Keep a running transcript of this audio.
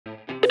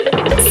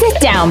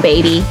down,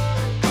 baby.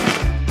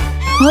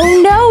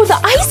 Oh no, the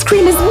ice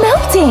cream is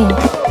melting!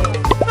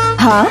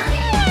 Huh?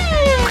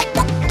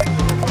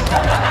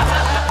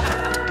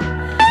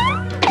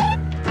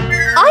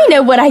 I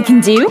know what I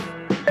can do!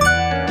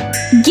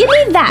 Give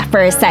me that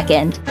for a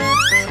second.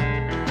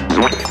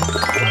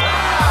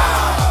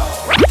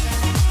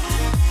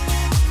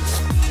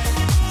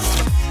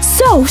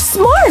 So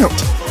smart!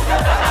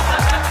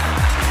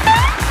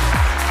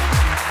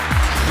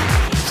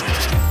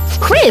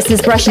 Chris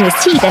is brushing his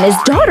teeth and his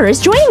daughter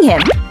is joining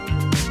him.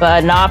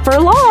 But not for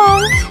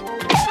long.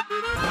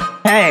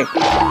 Hey!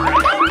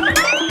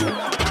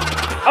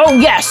 Oh,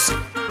 yes!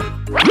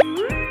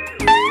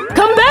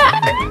 Come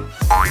back!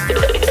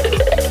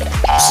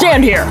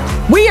 Stand here!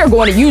 We are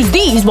going to use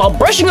these while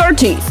brushing our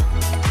teeth.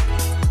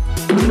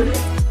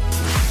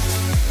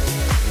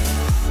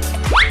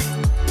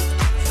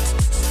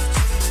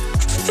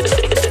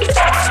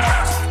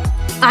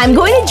 I'm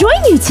going to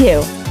join you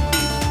two.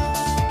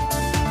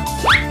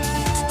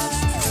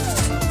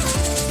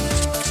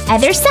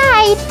 Other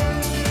side.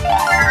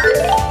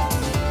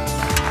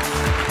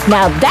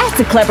 Now that's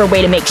a clever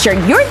way to make sure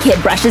your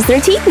kid brushes their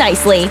teeth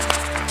nicely.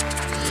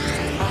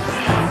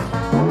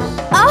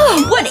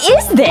 Oh, what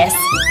is this?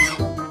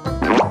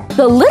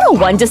 The little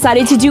one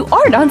decided to do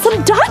art on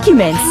some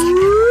documents.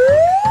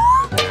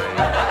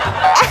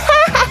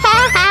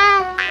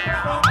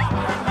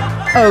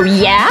 Oh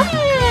yeah?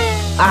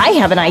 I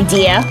have an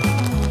idea.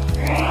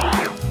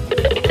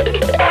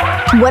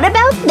 What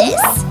about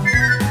this?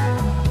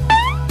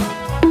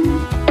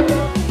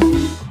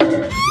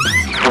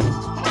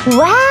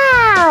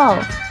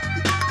 Wow!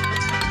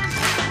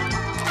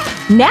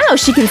 Now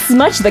she can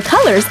smudge the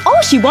colors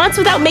all she wants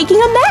without making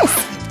a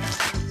mess.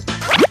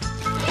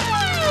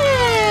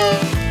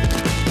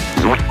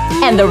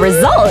 And the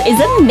result is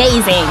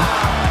amazing!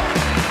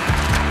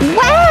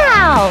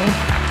 Wow!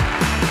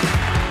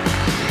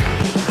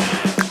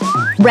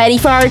 Ready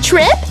for our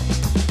trip?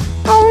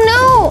 Oh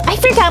no! I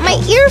forgot my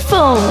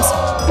earphones!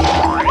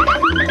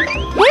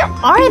 Where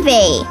are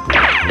they?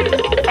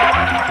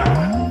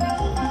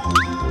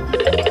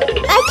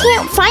 I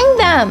can't find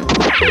them!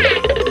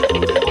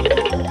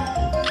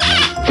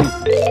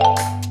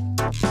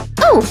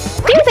 Oh!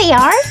 Here they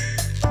are!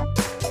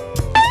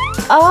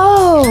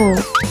 Oh!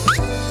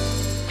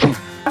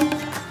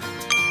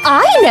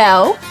 I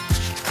know!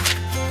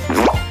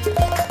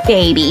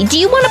 Baby, do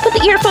you want to put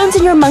the earphones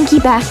in your monkey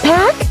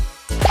backpack?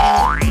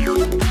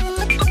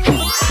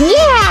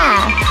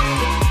 Yeah!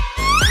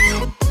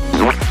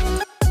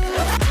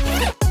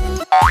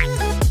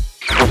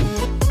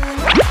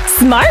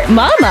 Smart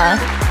mama!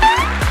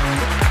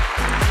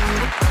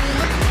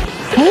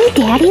 Hey,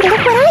 Daddy,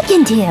 look what I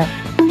can do!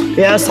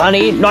 Yes,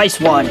 honey, nice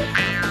one.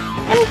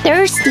 I'm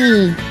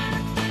thirsty.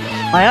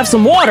 I have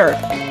some water.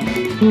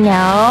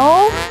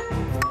 No.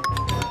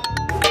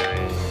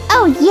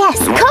 Oh yes,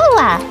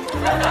 cola!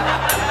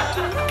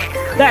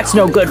 That's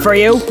no good for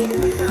you.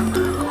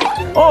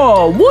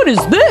 Oh, what is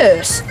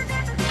this?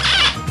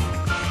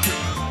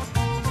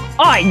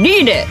 I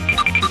need it!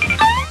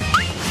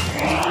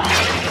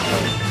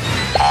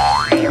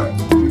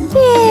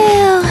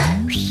 Ew.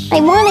 I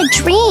want a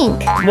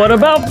drink. What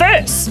about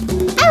this?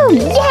 Oh,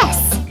 yes!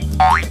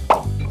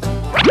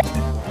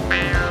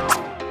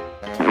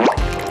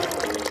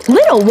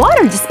 Little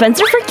water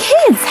dispenser for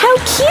kids! How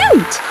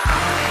cute!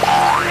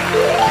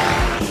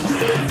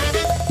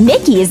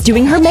 Nikki is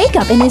doing her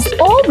makeup and is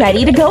all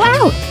ready to go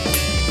out.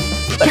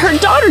 But her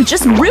daughter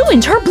just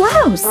ruined her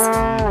blouse.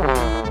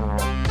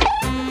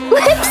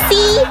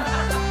 Whoopsie!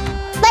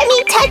 Let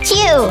me touch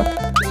you!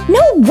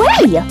 No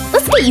way!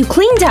 Let's get you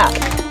cleaned up.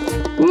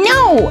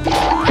 No!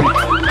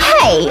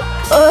 Hey!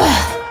 Ugh.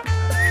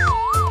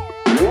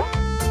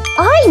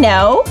 I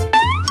know!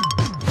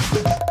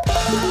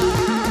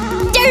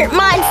 Dirt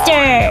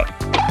monster!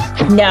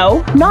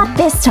 No, not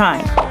this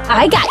time.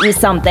 I got you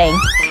something.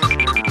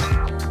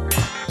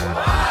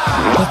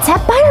 It's a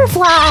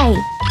butterfly!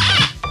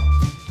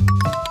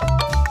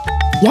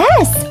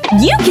 Yes!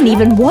 You can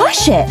even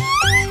wash it!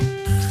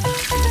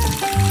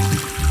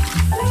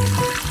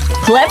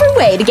 Clever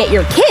way to get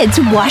your kid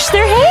to wash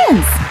their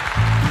hands!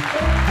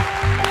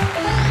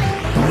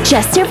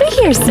 Just over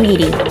here,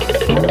 sweetie.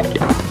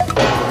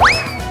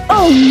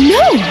 Oh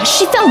no!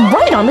 She fell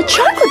right on the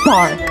chocolate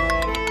bar!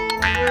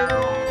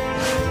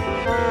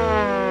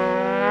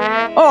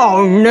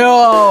 Oh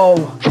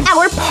no!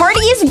 Our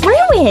party is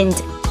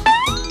ruined!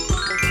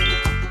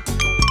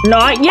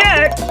 Not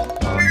yet!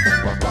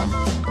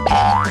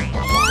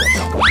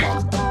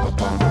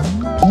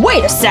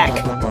 Wait a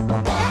sec!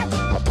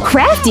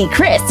 Crafty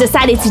Chris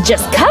decided to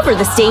just cover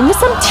the stain with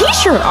some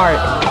t-shirt art!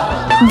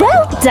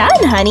 Well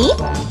done, honey!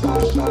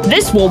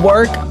 This will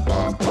work!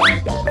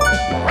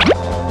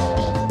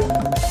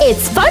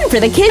 It's fun for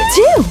the kid,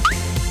 too!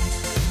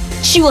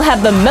 She will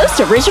have the most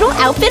original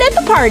outfit at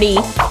the party!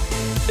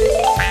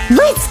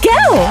 Let's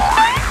go!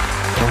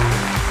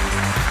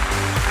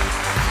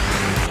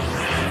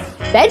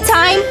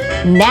 Bedtime,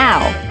 now!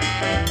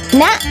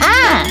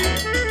 Nuh-uh!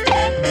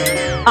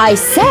 I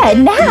said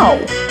now!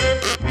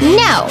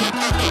 No!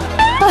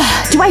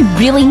 Do Do I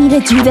really need to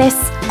do this?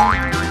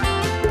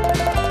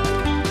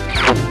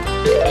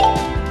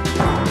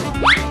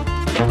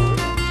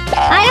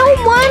 I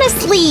don't want to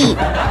sleep!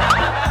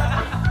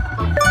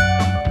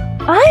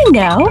 I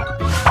know!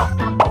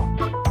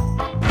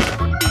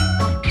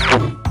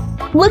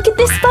 Look at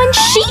this fun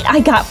sheet I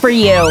got for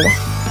you!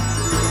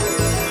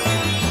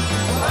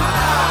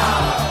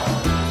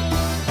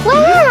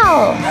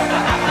 Wow!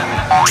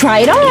 Try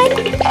it on!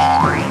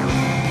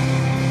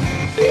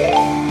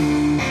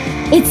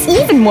 It's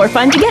even more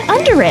fun to get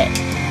under it!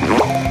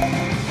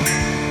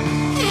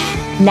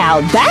 Now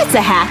that's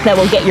a hack that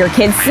will get your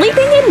kids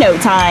sleeping in no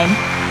time!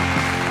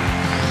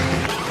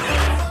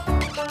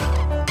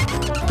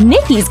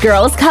 Nikki's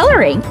girl is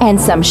coloring, and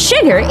some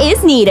sugar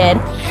is needed!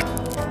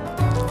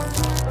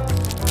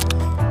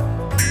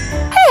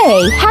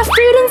 Hey, have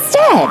fruit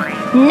instead!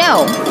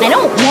 No, I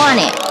don't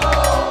want it!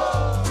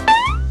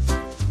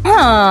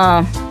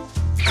 Huh.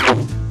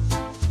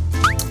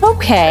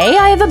 Okay,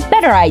 I have a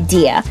better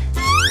idea.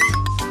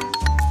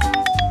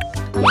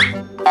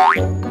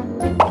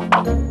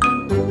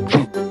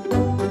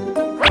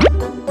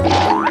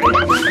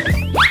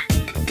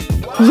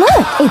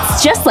 Look,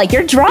 it's just like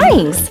your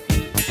drawings!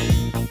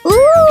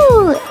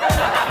 Ooh!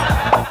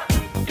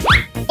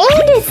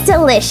 And it's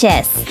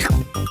delicious!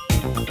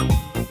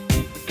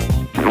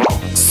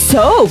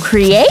 So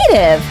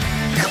creative!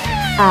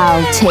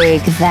 I'll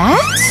take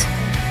that.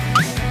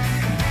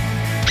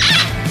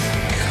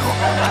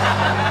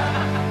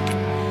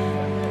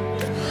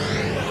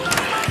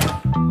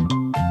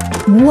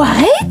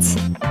 What?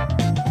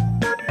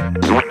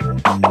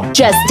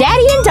 Just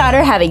daddy and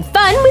daughter having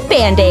fun with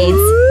Band-Aids.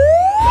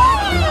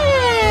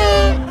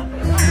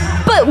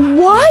 But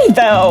why,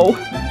 though?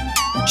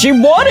 She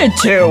wanted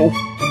to!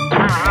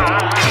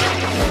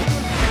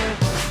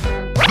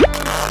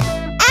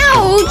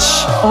 Ouch!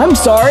 I'm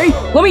sorry.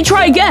 Let me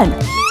try again.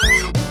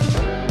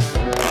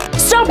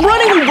 Stop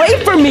running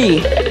away from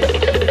me!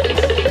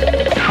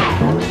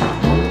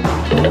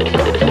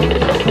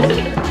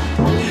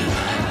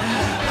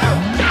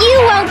 You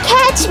won't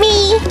catch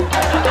me!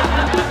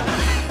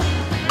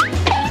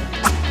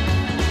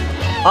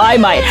 I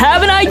might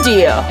have an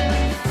idea.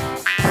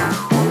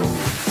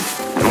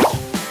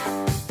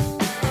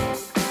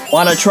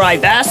 Wanna try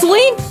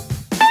Vaseline?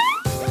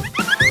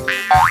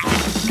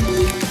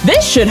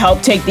 This should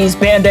help take these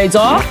Band-Aids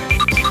off.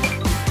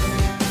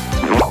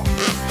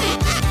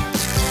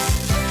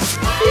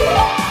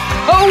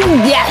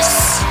 Oh,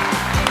 yes!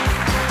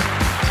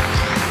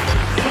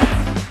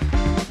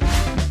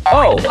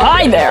 Oh,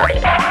 hi there!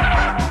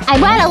 I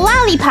want a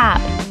lollipop!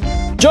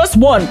 Just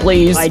one,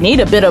 please. I need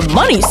a bit of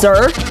money,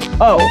 sir.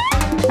 Oh,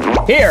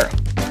 here.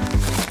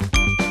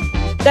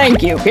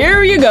 Thank you.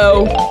 Here you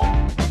go.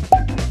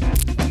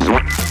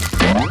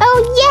 Oh,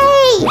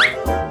 yay!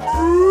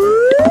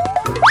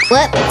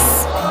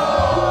 Whoops.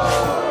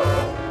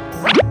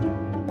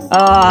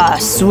 Ah,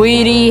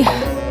 sweetie.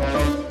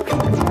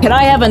 Can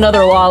I have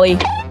another lolly?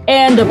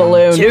 And a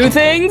balloon. 2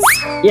 things?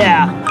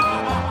 Yeah.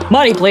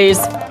 Money, please.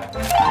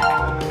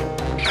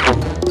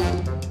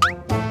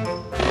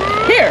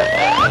 Here.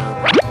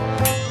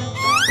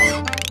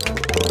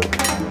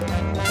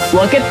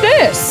 Look at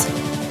this.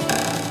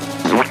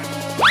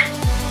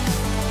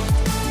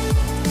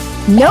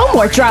 No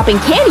more dropping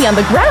candy on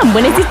the ground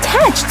when it's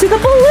attached to the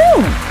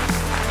balloon!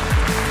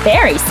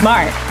 Very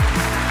smart.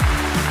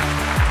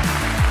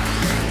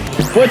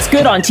 What's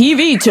good on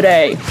TV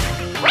today?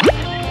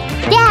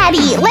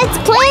 Daddy, let's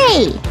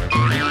play!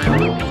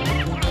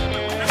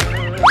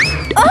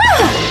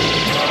 Ah!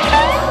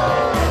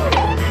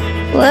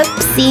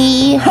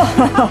 Whoopsie.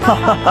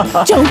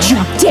 Don't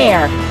you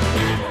dare!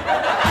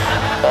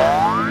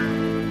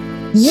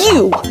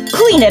 You!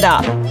 Clean it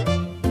up!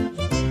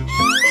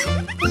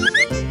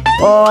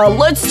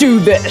 Let's do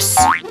this.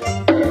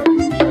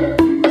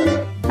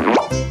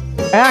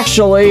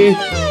 Actually,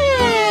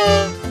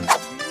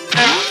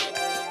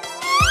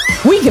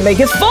 we can make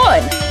it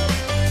fun.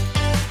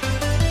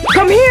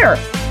 Come here.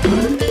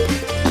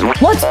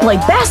 Let's play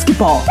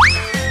basketball.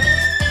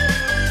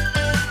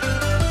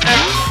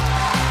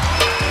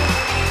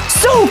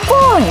 So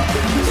fun!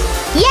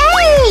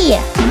 Yay!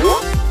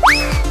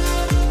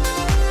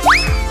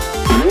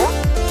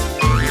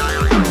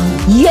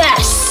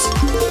 Yes!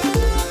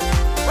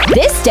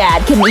 This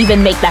dad can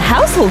even make the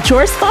household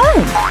chores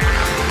fun!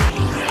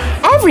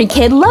 Every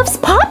kid loves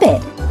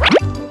Pop-It!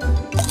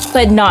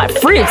 But not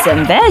fruits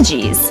and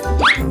veggies!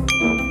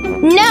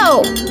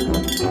 No!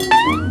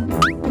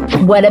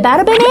 What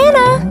about a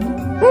banana?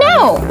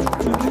 No!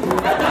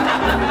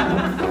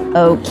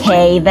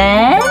 Okay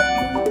then…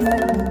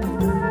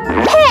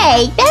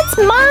 Hey, that's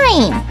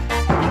mine!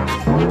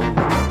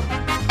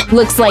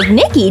 Looks like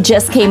Nikki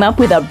just came up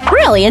with a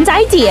brilliant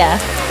idea!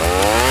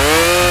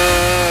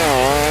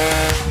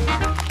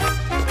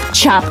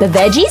 Chop the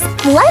veggies,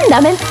 blend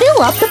them, and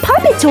fill up the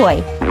Pop-It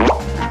toy!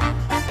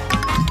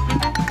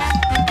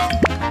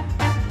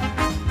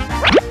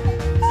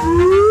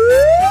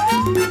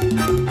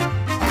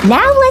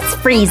 Now let's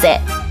freeze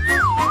it!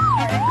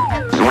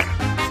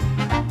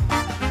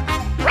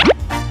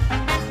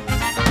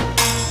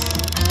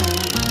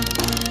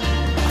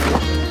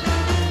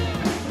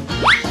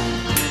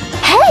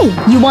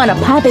 Hey, you want a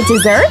Poppet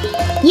dessert?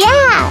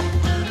 Yeah!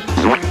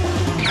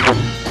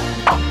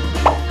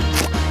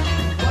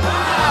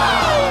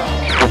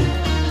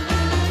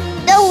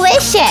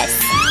 Delicious!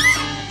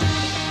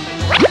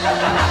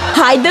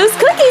 Hide those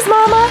cookies,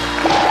 Mama!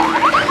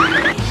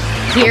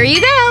 Here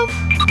you go!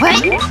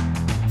 What?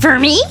 For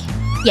me?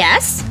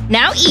 Yes.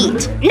 Now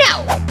eat.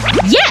 No!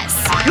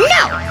 Yes!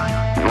 No!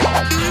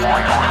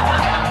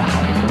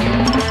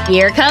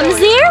 Here comes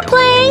the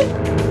airplane!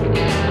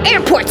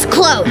 Airport's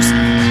closed!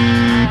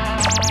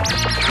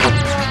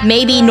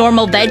 Maybe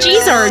normal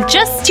veggies are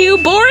just too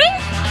boring?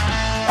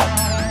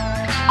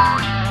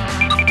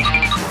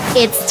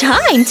 It's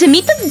time to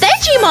meet the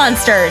veggie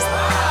monsters!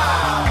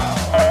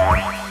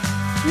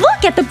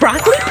 Look at the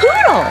broccoli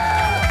poodle!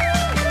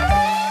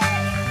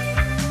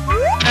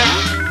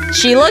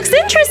 She looks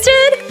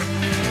interested!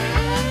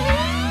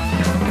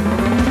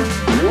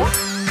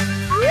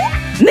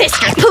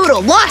 Mr.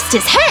 Poodle lost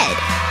his head!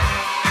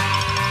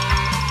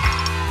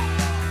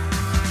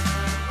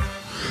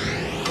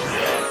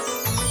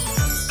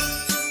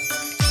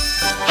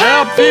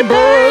 Happy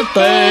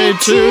birthday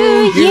to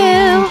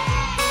you!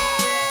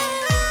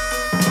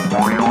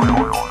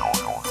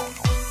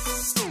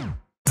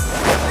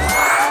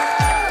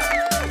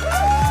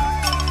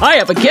 I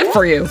have a gift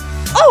for you.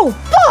 Oh,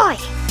 boy!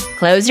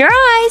 Close your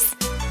eyes.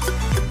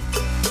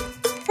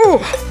 Ooh,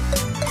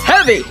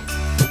 heavy.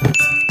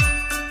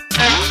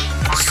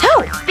 So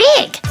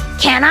big!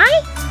 Can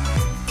I?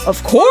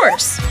 Of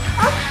course.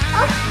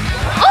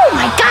 Oh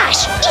my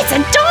gosh! It's a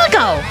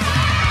doggo!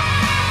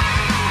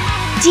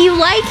 Do you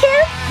like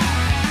him?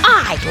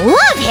 I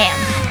love him!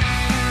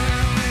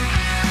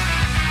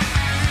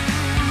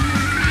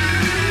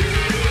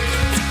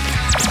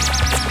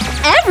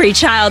 Every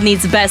child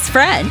needs a best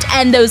friend,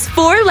 and those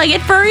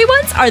four-legged furry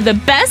ones are the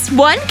best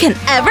one can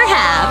ever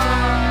have.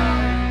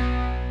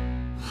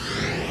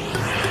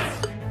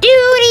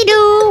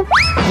 Doody-doo!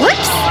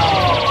 Whoops!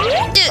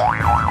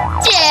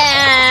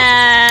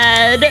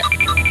 Dad!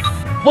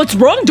 What's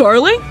wrong,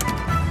 darling?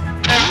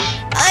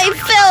 I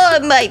fell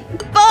on my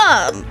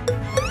bum!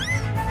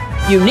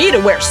 You need to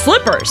wear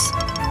slippers.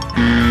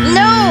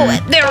 No!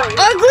 They're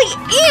ugly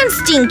and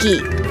stinky!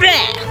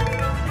 Blech.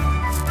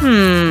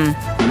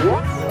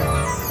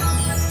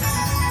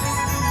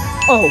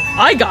 Oh,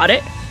 I got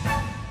it.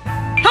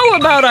 How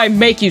about I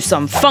make you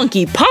some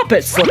funky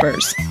Poppet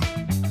slippers?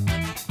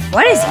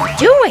 What is he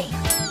doing?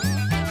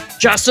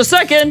 Just a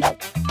second.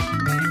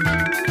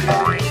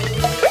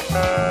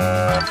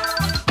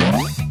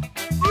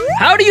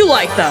 How do you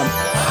like them?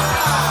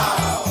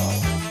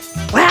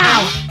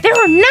 Wow! They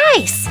were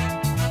nice!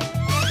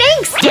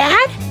 Thanks,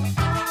 Dad!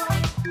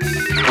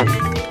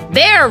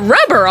 They're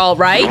rubber, all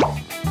right.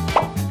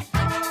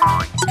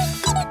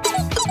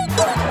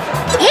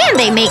 And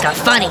they make a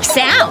funny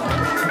sound!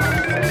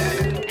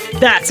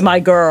 That's my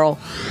girl.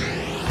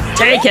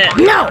 Take it.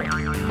 No!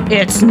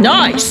 It's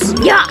nice.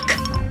 Yuck!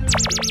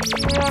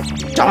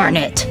 Darn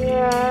it!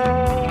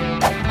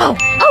 Oh!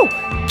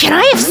 Can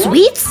I have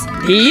sweets?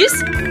 These?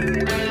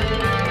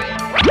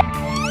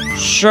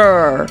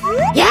 Sure.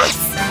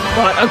 Yes!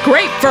 But a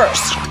grape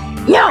first.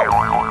 No!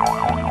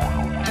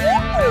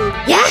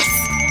 Yes!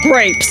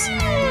 Grapes.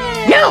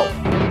 No!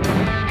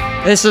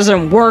 This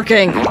isn't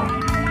working.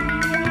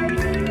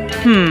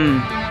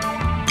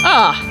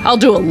 I'll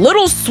do a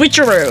little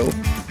switcheroo.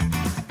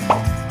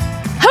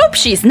 Hope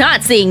she's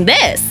not seeing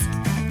this.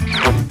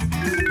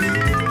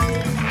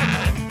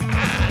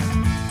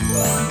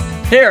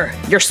 Here,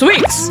 your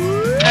sweets.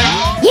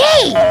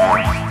 Yay!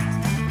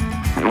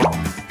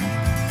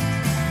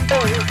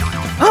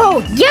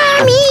 Oh,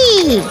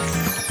 yummy!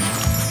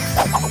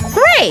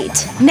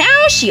 Great!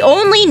 Now she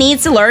only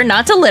needs to learn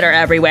not to litter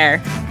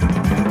everywhere.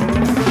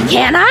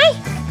 Can I?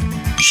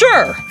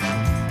 Sure.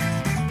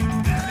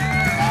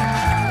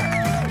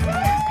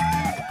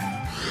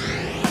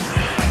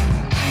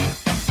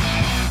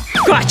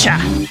 Gotcha.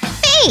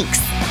 Thanks!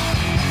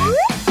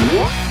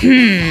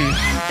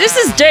 This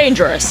is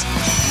dangerous.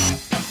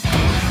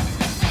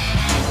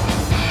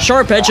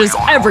 Sharp edges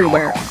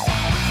everywhere.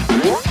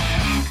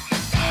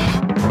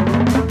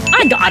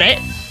 I got it.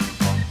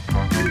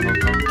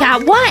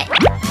 Got what?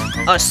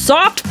 A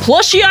soft,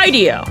 plushy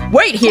idea.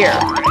 Wait here.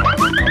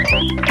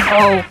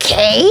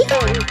 Okay.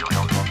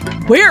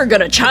 We're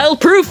gonna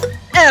childproof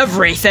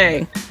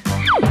everything.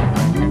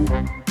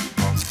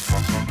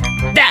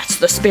 That's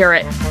the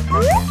spirit.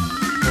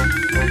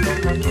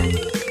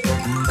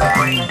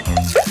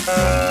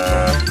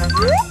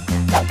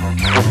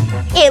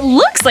 It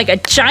looks like a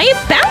giant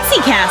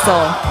bouncy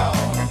castle.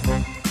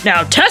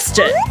 Now test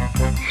it.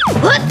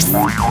 Whoops!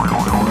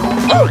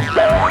 Oh!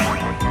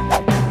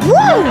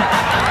 Whoa!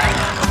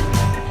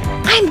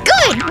 I'm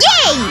good!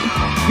 Yay!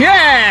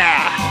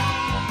 Yeah!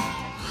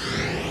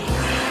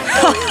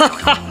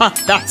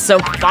 That's so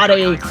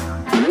funny.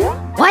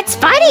 What's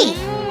funny?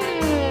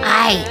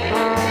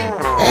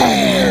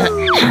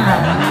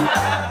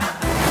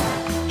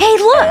 Hey,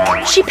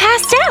 look! She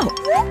passed out.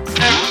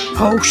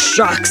 Oh,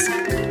 shucks.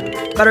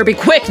 Better be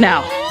quick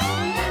now.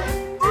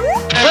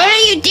 What are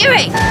are you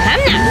doing?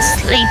 I'm not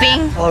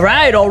sleeping. All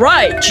right,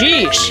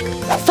 geesh.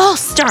 False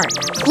start.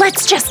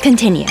 Let's just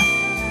continue.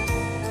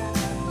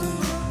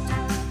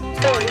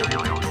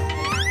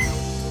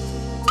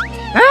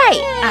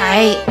 Right,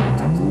 I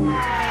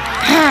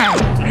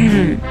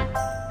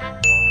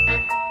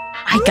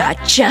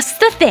got just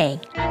the thing.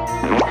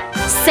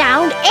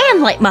 Sound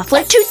and light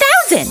muffler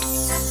 2000.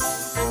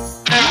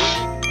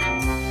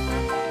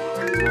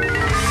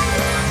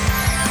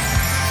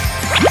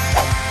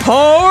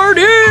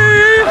 Party!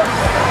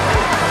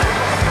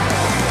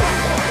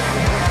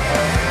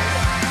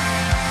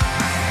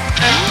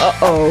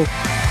 Uh-oh.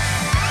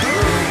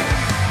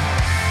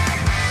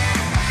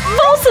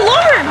 False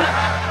alarm!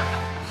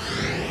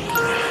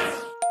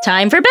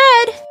 Time for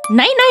bed.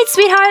 Night-night,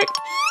 sweetheart.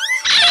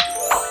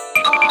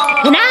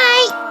 good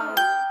night.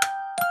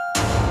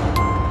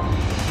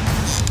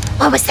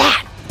 What was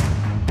that?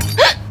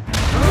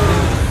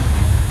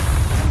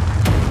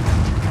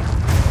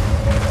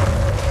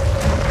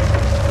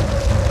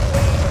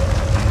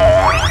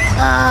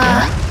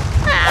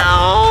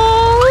 Ow.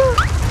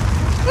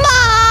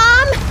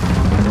 Mom!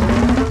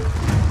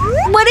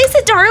 What is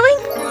it, darling?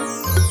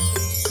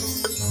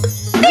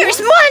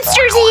 There's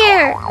monsters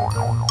here!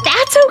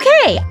 That's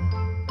okay.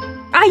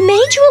 I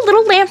made you a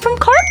little lamp from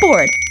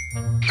cardboard.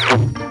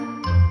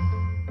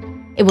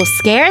 It will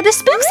scare the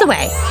spooks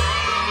away.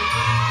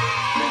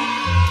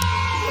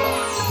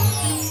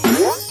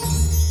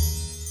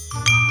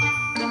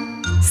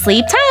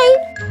 Sleep tight.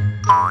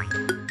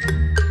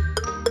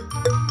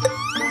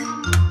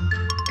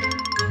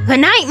 Good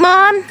night,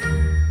 Mom.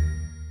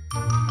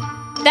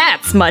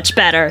 That's much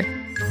better.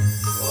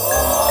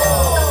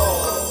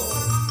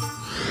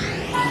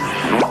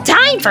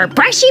 Time for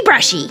brushy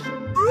brushy.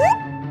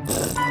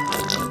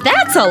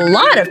 That's a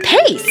lot of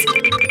paste.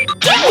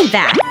 Give me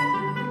that.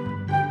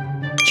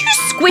 You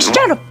squished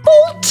out a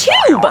full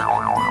tube.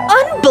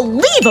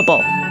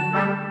 Unbelievable.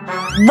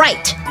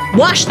 Right.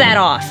 Wash that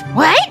off.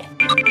 What?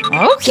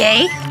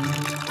 Okay.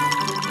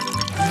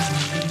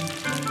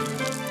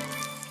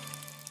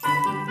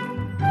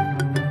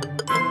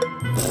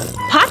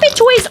 Poppet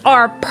toys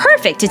are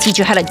perfect to teach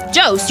you how to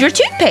dose your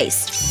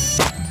toothpaste.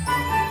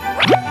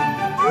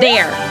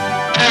 There.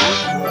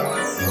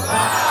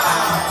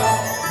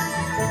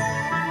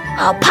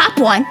 I'll pop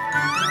one.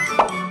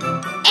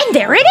 And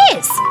there it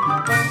is.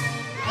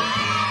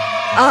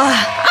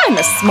 I'm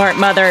a smart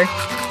mother.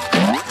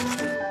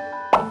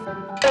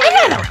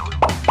 Another.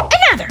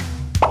 Another.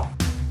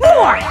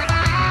 More.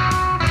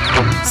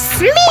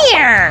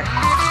 Smear.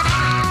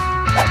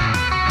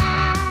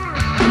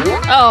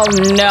 Oh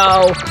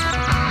no.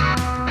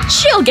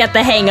 She'll get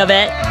the hang of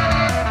it.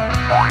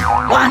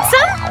 Want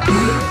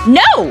some?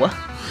 No!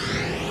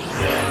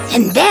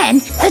 And then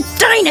the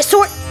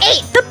dinosaur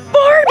ate the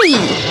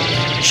Barbie.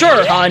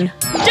 Sure, hon.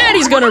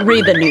 Daddy's gonna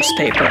read the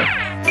newspaper.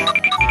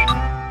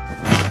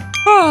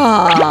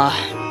 Ah.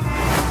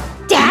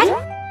 Dad?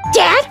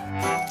 Dad?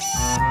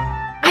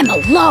 I'm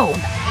alone.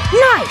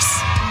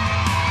 Nice.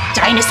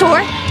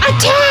 Dinosaur,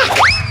 attack!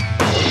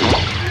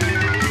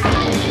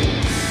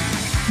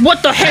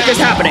 What the heck is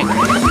happening?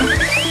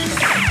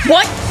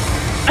 What?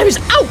 I was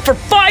out for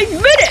 5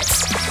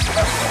 minutes!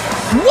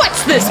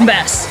 What's this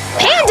mess?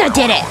 Panda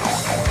did it.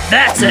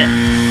 That's it.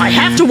 I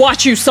have to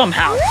watch you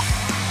somehow.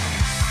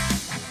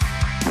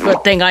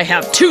 Good thing I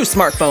have 2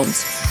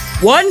 smartphones.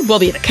 One will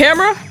be the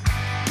camera,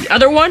 the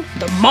other one,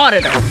 the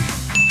monitor.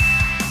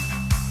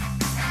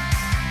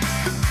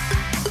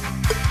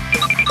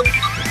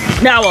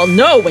 Now I'll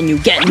know when you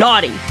get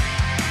naughty.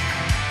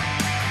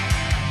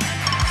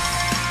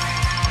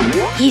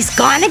 He's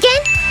gone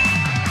again?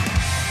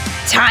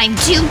 Time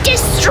to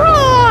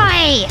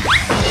destroy!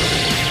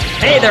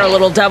 Hey there,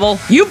 little devil.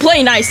 You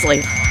play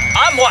nicely.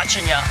 I'm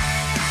watching ya.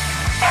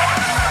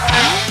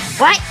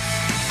 What?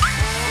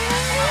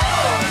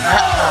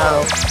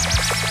 Uh-oh.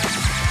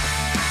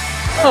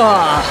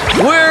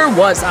 Ah, where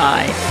was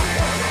I?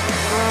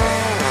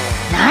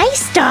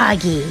 Nice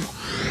doggy.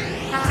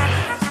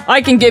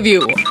 I can give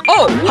you...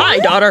 Oh, hi,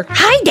 daughter.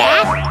 Hi,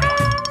 Dad.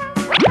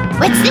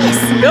 What's this?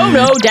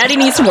 No, Daddy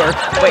needs to work.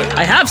 Wait,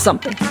 I have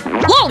something.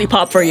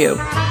 Lollipop for you.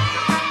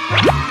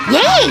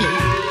 Yay!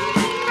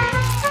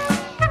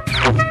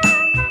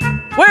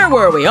 Where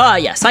were we? Ah,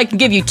 yes, I can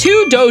give you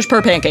 2 Doge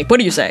per pancake. What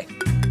do you say?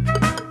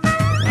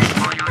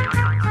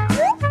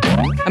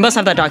 I must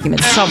have that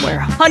document somewhere.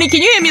 Honey,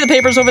 can you hand me the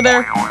papers over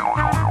there?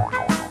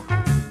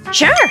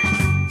 Sure.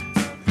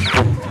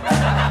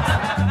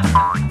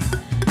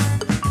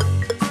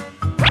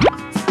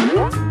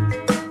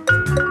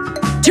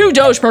 2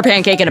 Doge per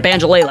pancake and a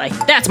banjolele.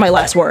 That's my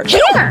last word.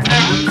 Here.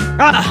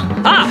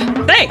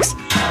 Thanks.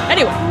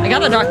 Anyway, I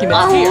got the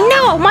document here. Oh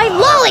no, my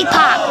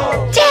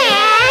lollipop!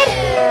 Dad!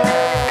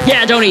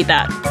 Yeah, don't eat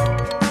that.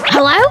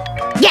 Hello?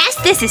 Yes,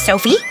 this is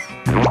Sophie.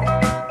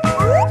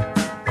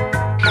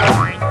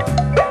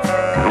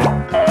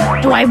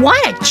 Do I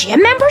want a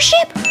gym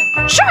membership?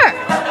 Sure.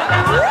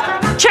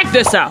 Check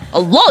this out. A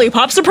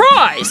lollipop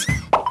surprise.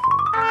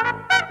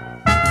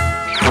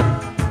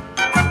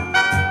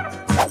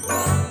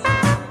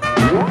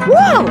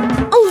 Whoa!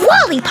 A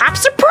lollipop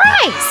surprise!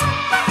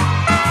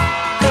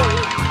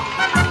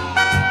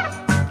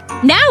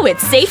 Now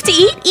it's safe to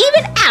eat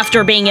even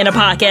after being in a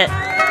pocket.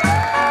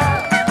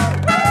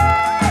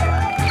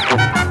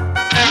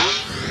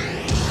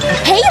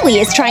 Haley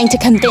is trying to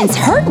convince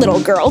her little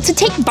girl to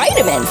take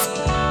vitamins.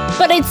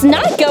 But it's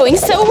not going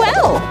so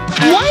well.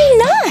 Why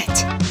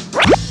not?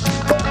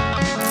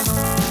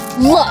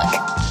 Look.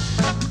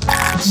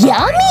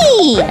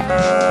 Yummy!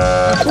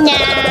 Nah.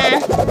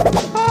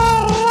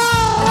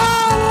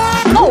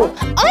 Oh,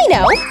 I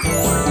know!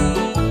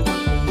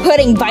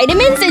 Putting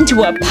vitamins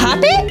into a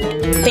puppet?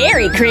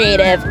 Very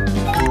creative.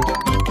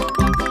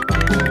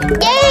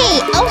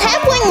 Yay! I'll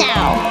have one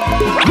now.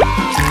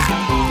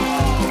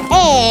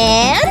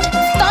 And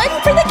fun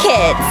for the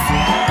kids.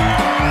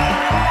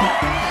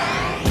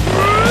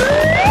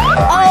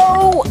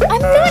 Oh,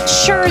 I'm not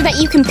sure that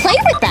you can play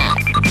with that.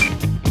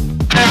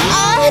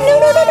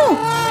 No.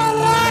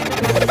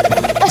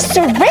 A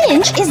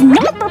syringe is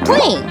not for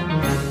playing.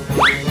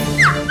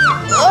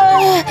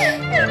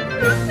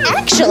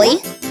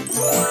 Actually,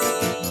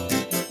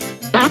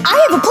 I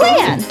have a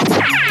plan.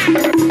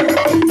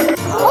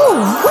 Oh,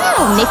 wow,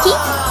 Nikki.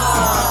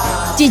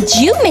 Did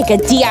you make a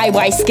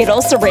DIY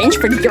Skittle syringe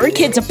for your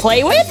kid to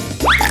play with?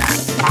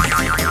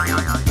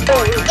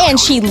 And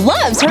she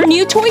loves her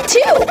new toy,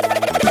 too.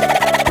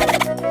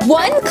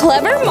 One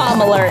clever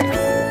mom alert.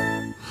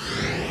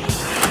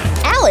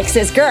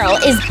 Alex's girl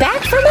is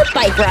back from a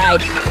bike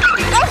ride.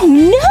 Oh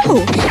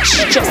no!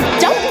 She just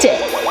dumped it!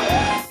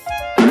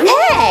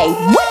 Hey!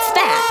 What's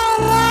that?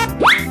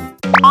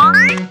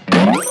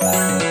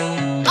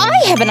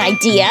 I have an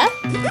idea!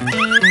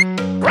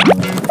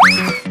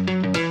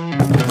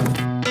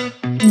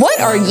 What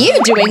are you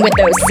doing with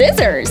those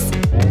scissors?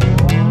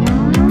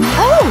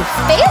 Oh,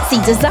 fancy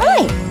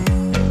design!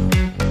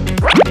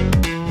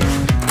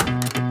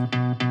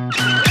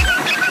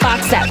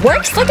 Box that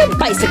works like a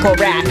bicycle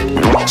rack.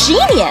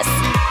 Genius!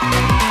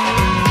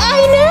 I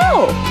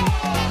know!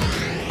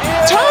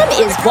 Tom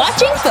is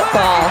watching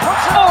football.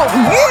 Oh,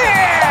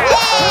 yeah!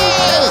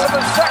 Yay!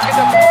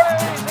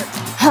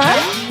 Huh?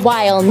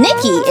 While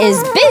Nikki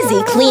is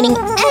busy cleaning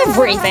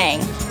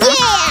everything.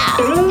 Yeah!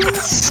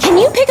 Can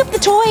you pick up the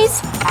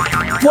toys?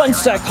 One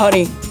sec,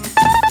 honey.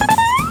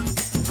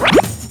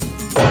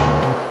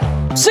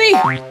 See?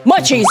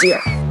 Much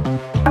easier.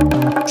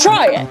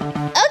 Try it.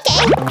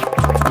 Okay.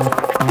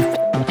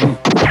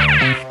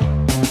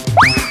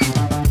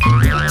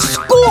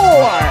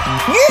 Score!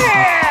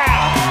 Yeah!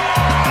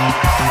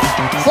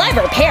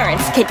 Clever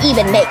parents can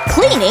even make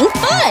cleaning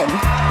fun!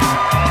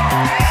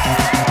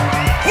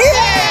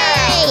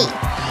 Yay!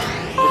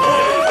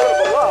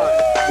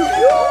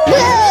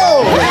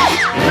 Whoa!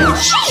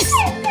 Jeez!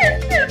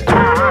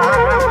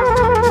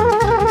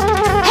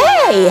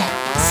 Hey!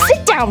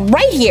 Sit down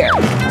right here!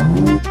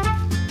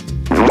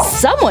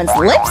 Someone's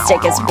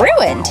lipstick is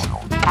ruined!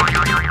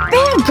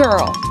 Bad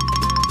girl!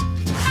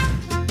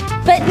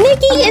 But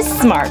Nikki is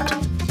smart.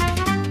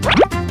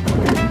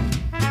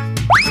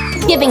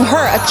 Giving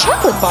her a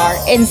chocolate bar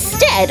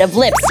instead of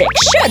lipstick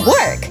should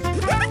work.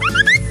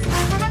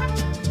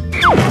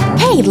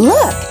 Hey,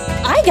 look!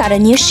 I got a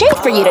new shade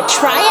for you to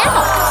try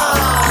out!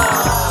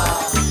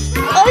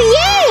 Oh,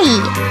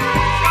 yay!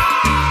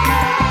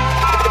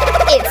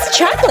 It's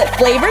chocolate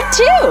flavored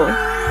too!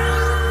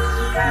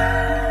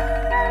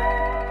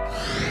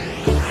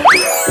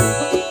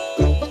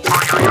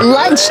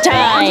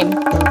 Lunchtime!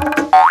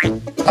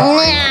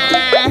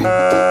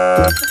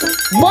 Nah.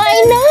 Why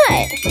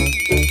not?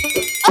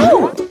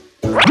 Oh!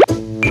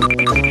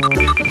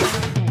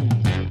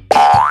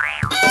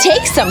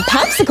 Take some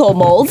popsicle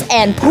molds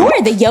and pour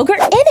the yogurt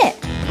in it.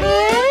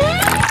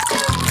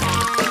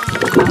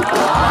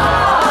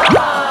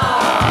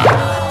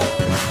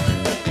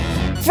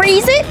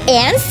 Freeze it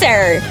and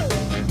serve.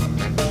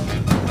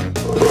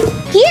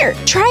 Here,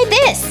 try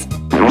this.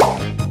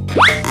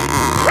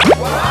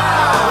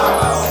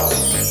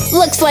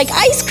 Looks like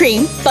ice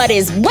cream, but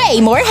is way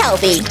more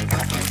healthy.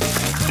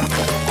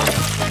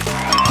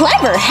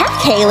 Clever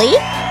hack, Haley!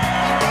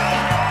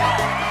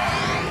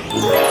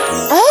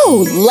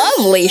 Oh,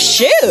 lovely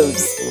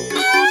shoes!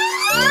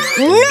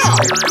 No!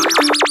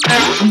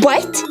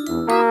 What?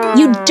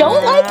 You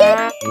don't like it?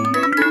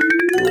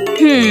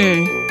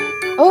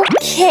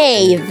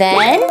 Okay,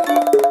 then.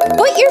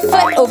 Put your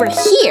foot over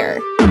here.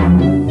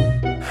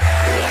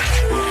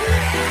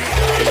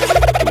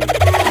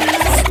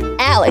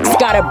 Alex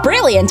got a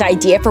brilliant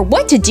idea for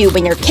what to do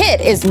when your kid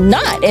is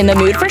not in the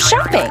mood for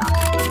shopping.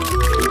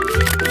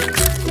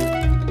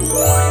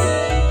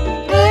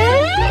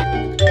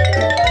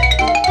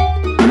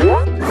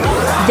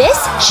 This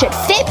should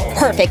fit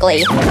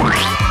perfectly.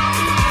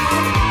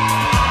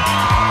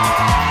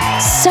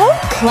 So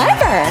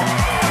clever!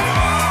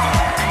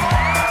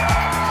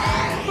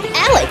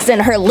 Alex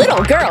and her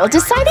little girl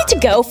decided to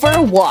go for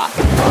a walk.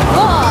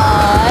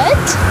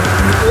 But…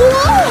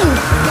 whoa!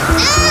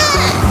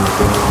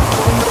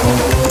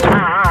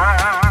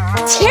 Ah!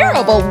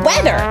 Terrible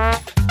weather!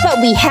 But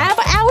we have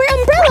our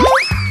umbrella!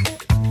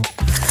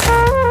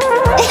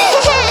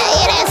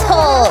 It has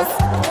holes.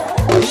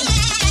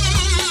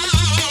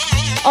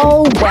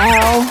 Oh,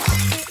 well.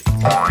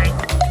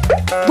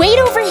 Wait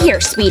over here,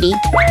 sweetie.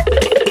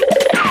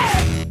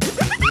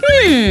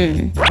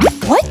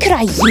 What could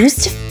I use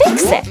to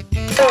fix it?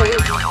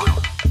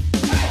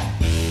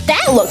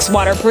 That looks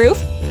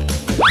waterproof.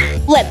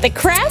 Let the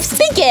crafts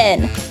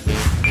begin.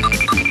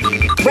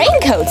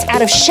 Raincoats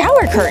out of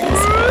shower curtains.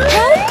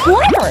 How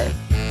clever!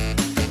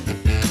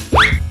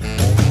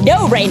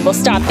 No rain will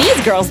stop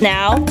these girls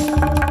now.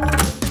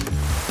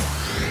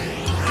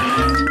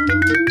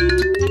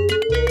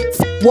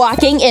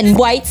 Walking in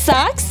white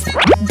socks?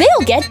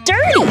 They'll get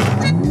dirty.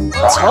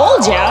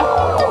 Told ya.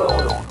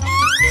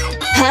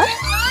 Huh?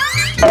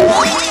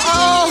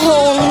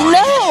 Oh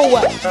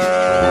no!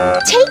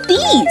 Take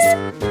these.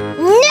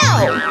 No!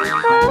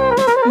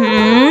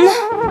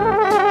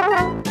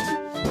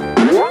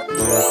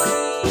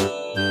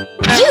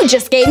 You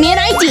just gave me an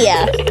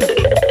idea.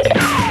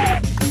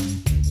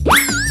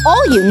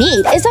 All you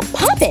need is a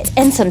puppet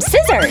and some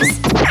scissors.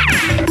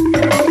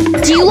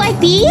 Do you like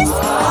these?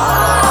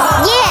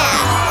 Yeah!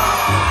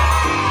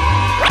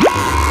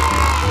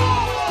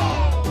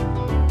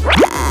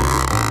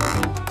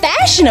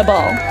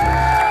 Fashionable.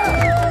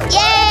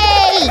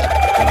 Yay!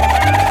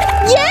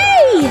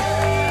 Yay!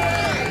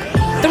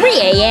 3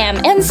 a.m.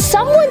 and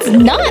someone's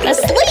not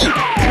asleep.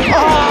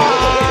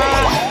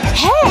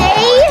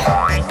 Hey!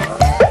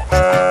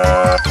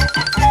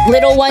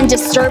 Little one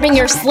disturbing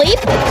your sleep?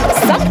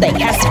 Something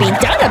has to be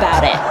done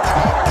about it.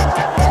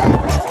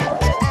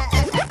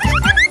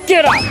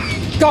 Get up!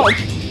 Go!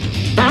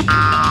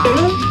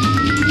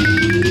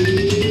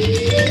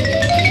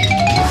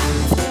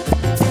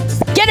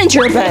 Get into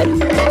your bed.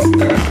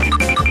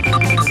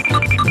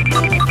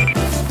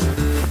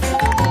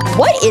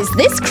 What is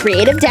this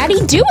creative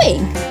daddy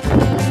doing?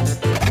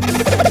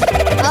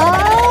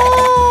 Oh!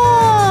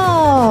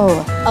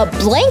 A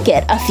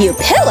blanket, a few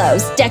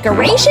pillows,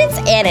 decorations,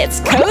 and it's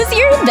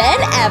cozier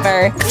than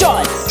ever.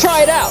 Done!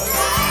 Try it out!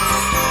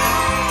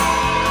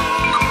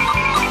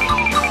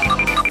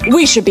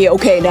 We should be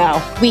okay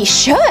now. We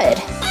should.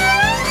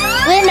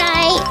 Good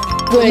night.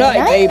 Good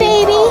night,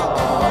 baby.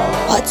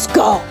 Let's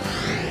go.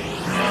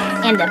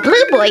 And the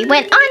blue boy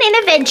went on an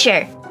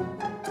adventure.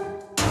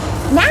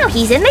 Now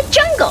he's in the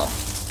jungle.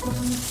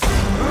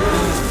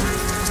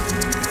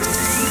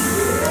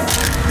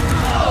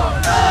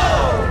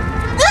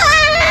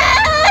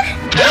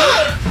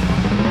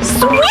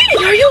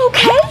 Sweetie, are you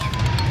okay?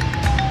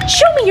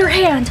 Show me your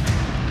hand.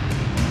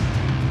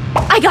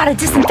 I gotta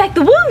disinfect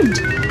the wound.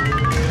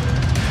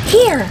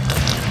 Here.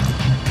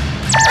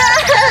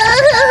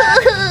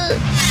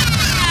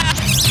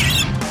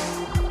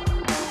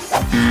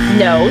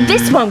 No,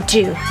 this won't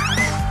do.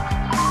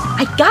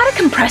 I gotta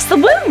compress the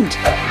wound.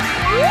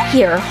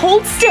 Here,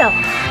 hold still.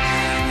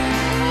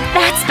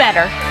 That's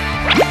better.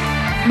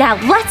 Now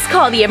let's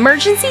call the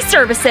emergency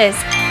services.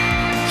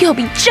 You'll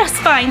be just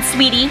fine,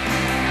 sweetie.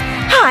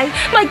 Hi,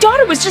 my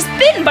daughter was just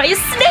bitten by a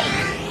snake.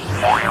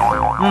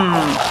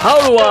 How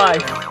do I?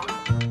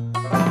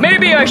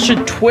 Maybe I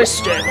should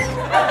twist it.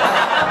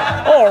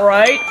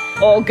 Alright,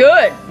 all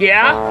good,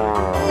 yeah?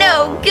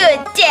 No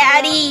good,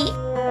 Daddy.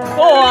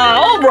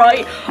 Oh,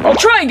 alright, I'll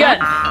try again.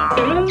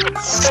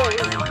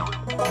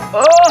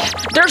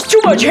 There's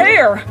too much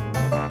hair.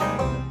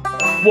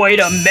 Wait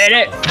a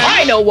minute,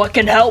 I know what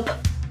can help.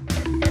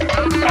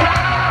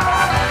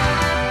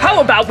 How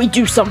about we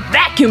do some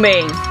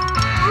vacuuming?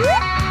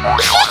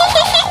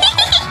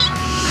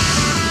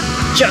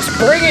 Just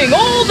bringing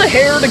all the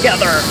hair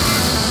together.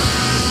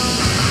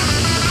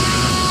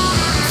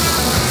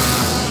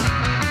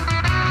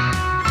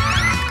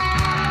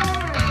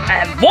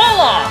 And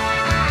voila!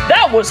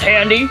 That was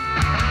handy.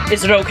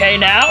 Is it okay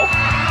now?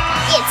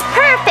 It's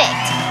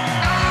perfect.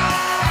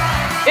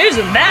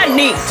 Isn't that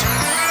neat?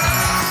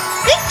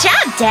 Good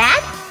job,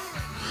 Dad.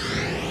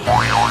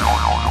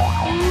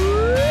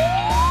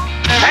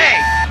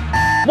 Hey!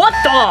 What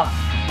the?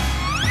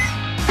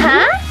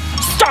 Huh?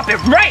 Stop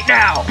it right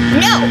now!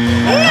 No!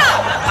 No!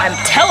 I'm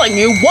telling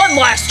you one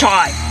last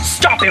time!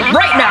 Stop it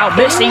right now,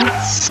 Missy!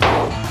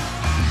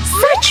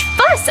 Such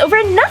fuss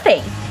over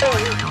nothing.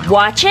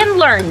 Watch and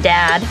learn,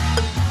 Dad.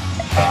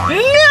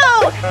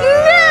 No!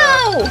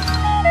 No!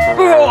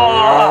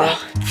 Ugh.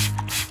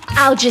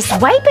 I'll just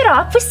wipe it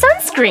off with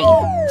sunscreen.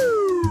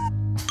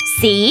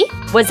 See?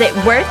 Was it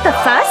worth the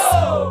fuss?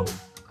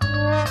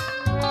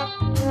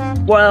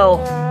 Well,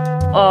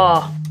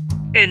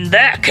 in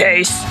that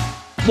case,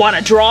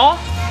 wanna draw?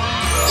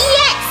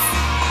 Yes!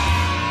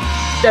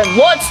 Then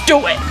let's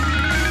do it!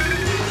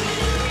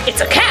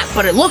 It's a cat,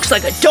 but it looks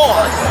like a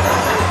dog.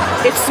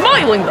 It's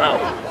smiling, though.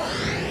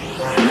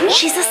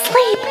 She's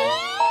asleep.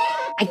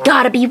 I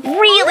gotta be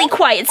really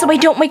quiet so I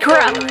don't wake her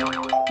up.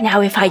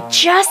 Now if I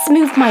just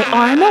move my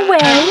arm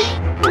away…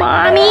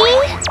 Mommy?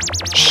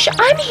 Shh,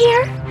 I'm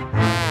here.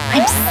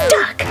 I'm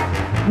stuck.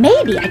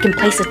 Maybe I can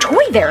place a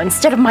toy there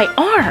instead of my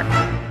arm.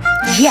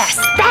 Yes,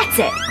 that's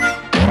it.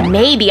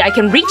 Maybe I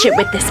can reach it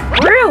with this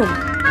broom.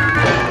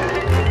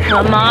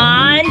 Come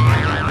on.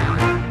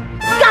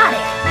 Got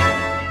it.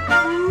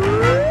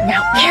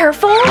 Now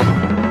careful.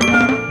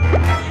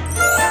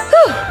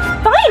 Whew,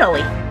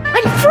 finally,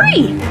 I'm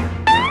free.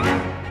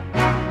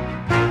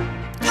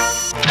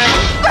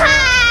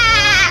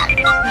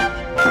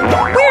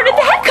 Where did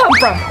that come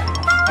from?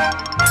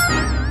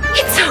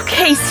 It's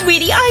okay,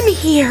 sweetie, I'm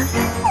here.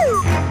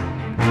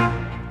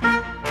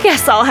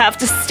 Guess I'll have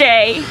to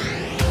stay.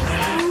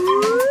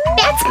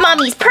 That's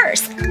Mommy's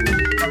purse.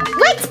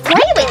 Let's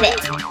play with it.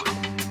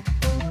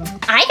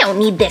 I don't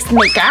need this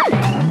makeup.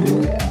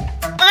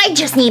 I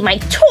just need my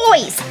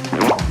toys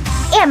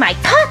and my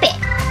puppet.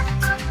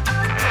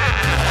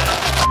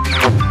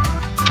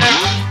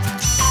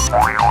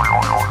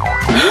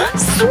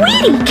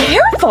 Sweetie,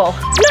 careful!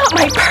 Not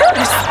my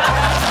purse!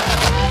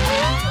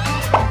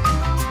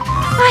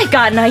 I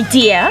got an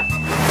idea.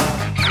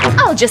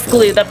 I'll just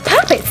glue the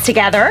puppets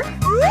together.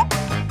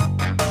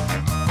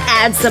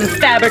 Add some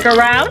fabric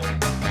around.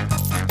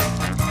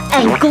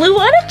 And glue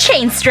on a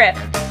chain strip.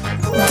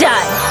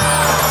 Done!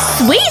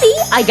 Sweetie,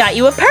 I got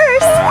you a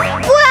purse!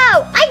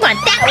 Whoa! I want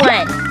that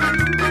one!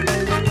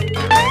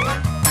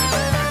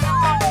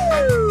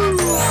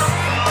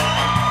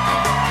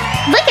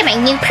 Look at my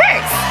new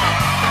purse!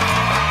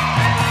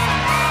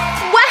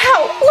 Wow,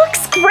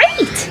 looks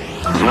great!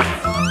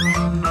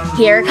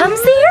 Here comes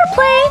the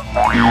airplane!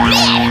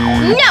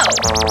 No!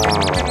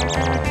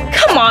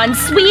 Come on,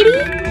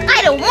 sweetie!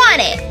 I don't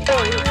want it!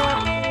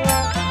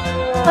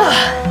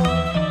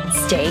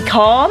 Stay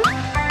calm.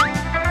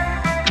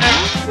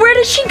 Where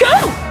did she go?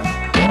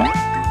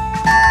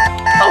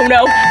 Oh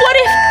no, what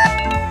if…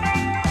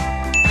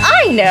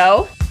 I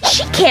know!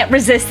 She can't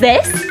resist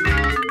this!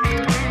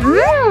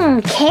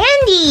 Mmm,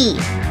 candy!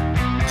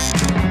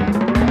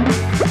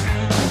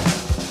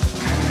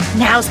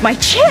 Now's my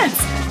chance!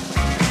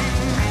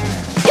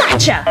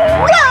 Gotcha!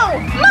 Whoa!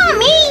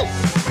 Mommy!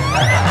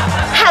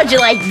 How'd you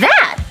like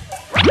that?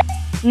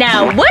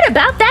 Now what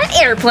about that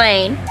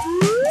airplane?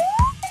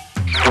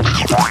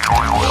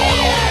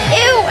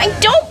 Ew, I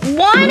don't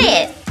want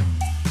it!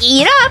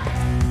 Eat up!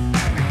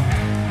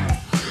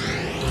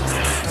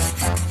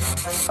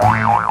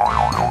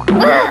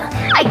 Ugh,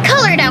 I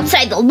colored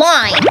outside the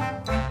line!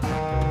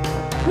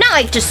 Now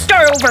I have to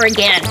start over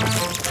again!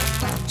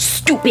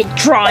 Stupid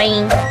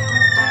drawing!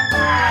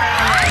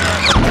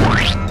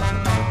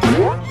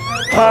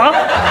 Huh?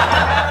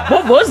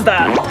 What was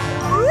that?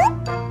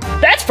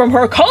 That's from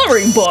her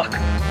coloring book.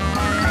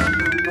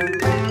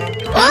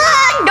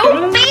 Ah,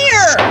 no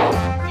fair!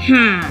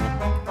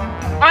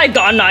 I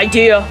got an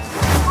idea.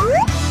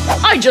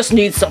 I just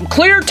need some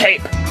clear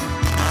tape.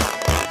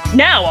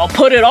 Now I'll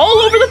put it all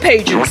over the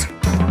pages.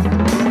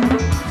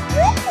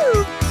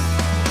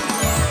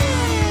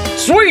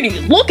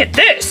 Sweetie, look at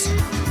this.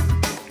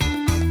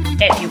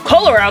 If you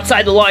color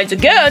outside the lines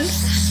again,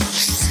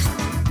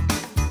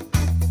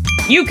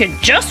 you can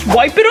just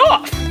wipe it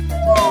off.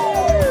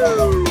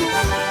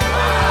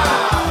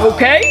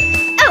 Okay?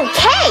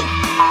 Okay!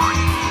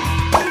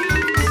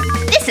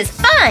 This is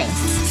fun!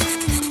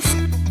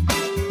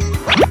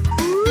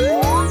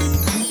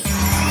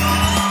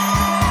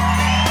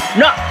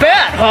 Not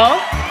bad, huh?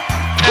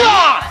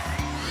 Ah!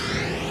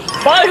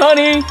 Bye,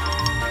 honey.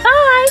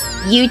 Bye!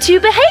 You two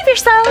behave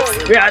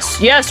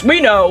yourselves! Yes, we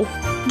know.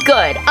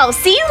 Good, I'll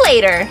see you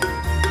later!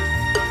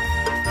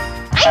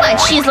 I want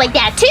shoes like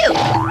that too!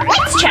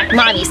 Let's check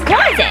Mommy's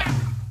closet!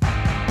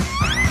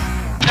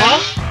 Huh?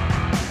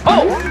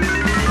 Oh!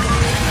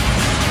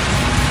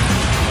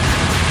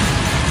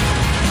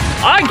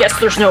 I guess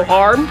there's no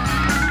harm.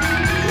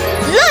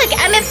 Look,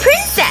 I'm a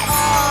princess!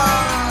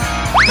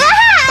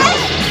 Ah!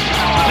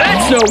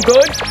 That's no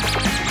good.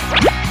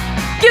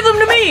 Give them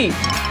to me.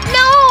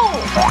 No!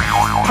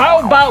 How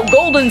about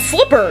golden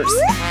slippers?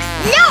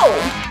 No!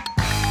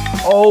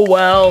 Oh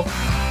well.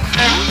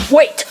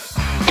 Wait.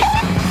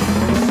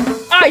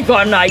 I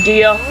got an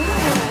idea.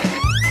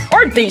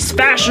 Aren't these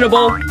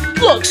fashionable?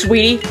 Look,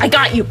 sweetie, I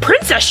got you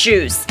princess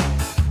shoes.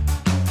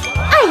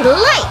 I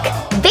like!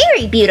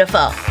 Very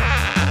beautiful!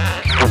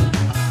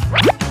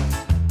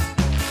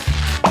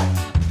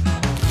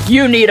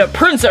 You need a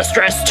princess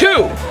dress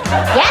too.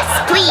 Yes,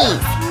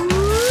 please!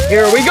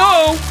 Here we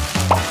go.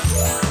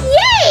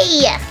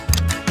 Yay!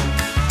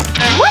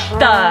 What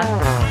the?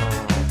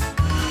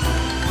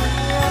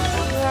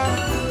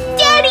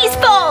 Daddy's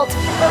fault!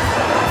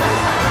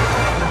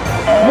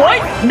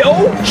 What?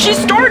 No, she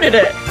started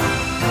it.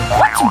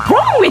 What's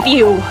wrong with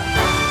you?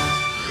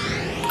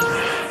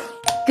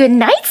 Good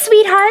night,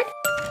 sweetheart.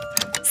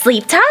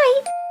 Sleep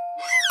tight.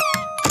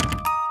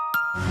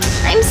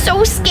 I'm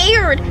so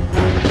scared!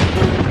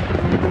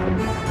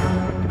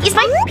 Is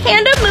my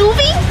panda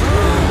moving?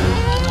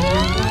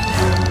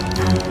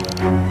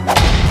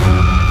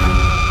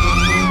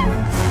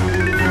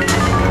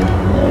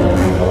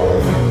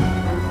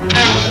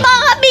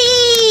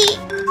 Mommy!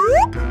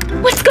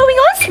 What's going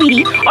on,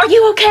 sweetie? Are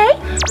you okay?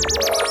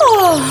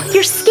 Oh,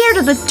 you're scared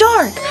of the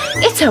dark.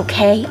 It's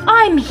okay,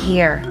 I'm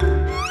here.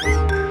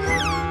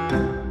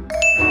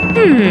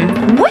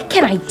 What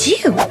can I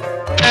do?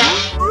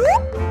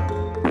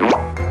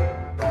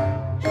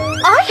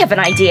 I have an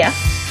idea.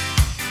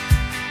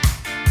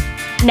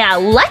 Now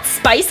let's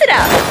spice it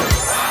up.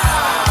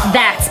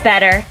 That's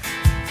better.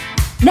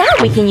 Now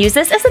we can use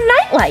this as a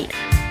nightlight.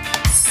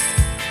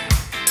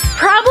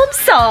 Problem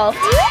solved.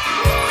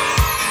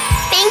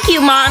 Thank you,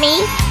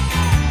 Mommy!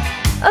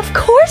 Of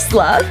course,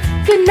 love.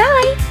 Good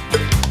night.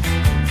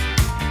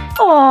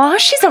 Aw,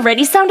 she's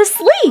already sound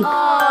asleep.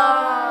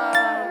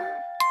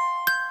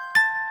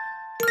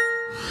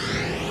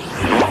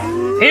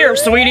 Here,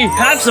 sweetie,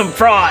 have some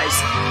fries.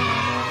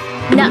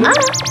 Nuh-uh.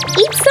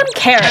 Eat some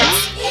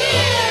carrots.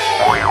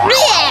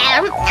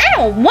 Yeah, I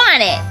don't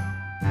want it.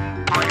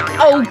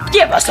 Oh,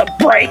 give us a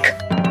break.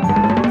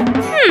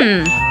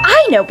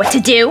 I know what to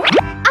do.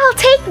 I'll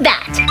take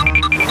that.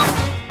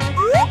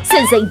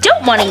 Since they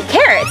don't want to eat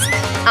carrots,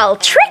 I'll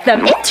trick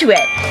them into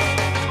it.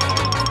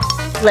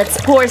 Let's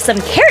pour some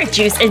carrot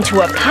juice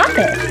into a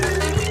poppet.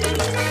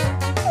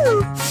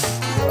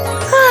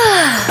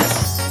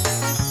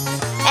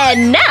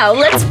 And now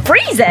let's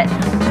freeze it.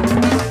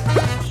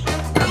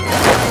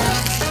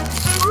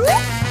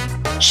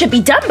 Should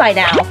be done by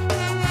now.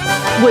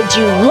 Would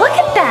you look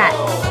at that?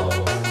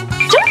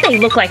 Don't they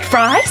look like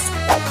fries?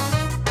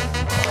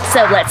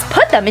 So let's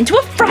put them into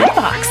a fry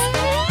box.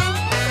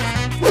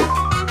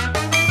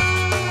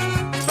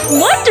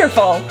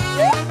 Wonderful!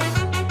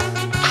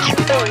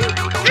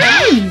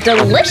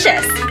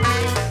 Delicious!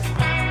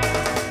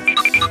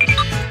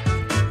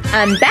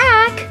 I'm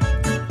back!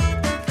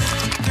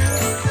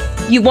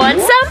 You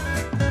want some?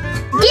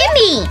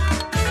 Gimme!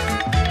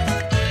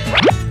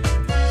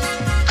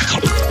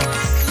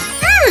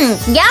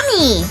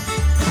 Yummy!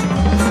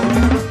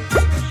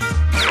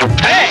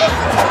 Hey!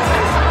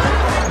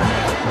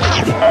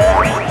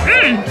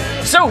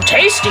 So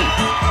tasty.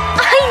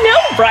 I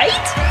know,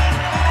 right?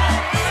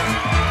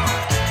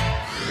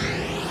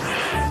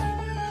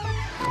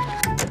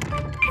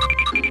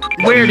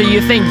 Where do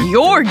you think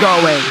you're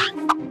going?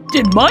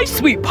 Did my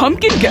sweet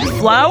pumpkin get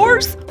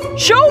flowers?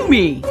 Show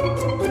me!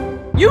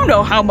 You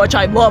know how much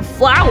I love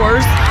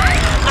flowers!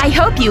 I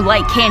hope you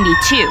like candy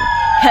too,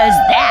 cause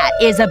that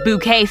is a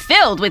bouquet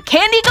filled with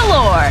candy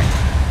galore!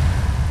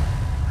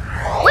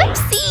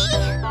 Whoopsie!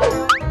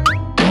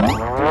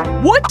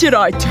 What did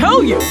I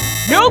tell you?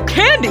 No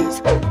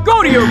candies!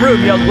 Go to your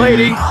room, young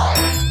lady!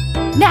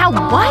 Now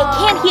why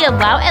can't he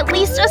allow at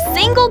least a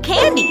single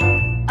candy?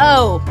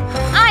 Oh,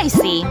 I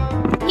see.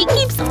 He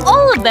keeps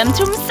all of them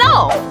to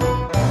himself.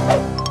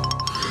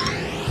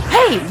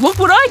 Hey, look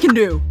what I can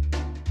do!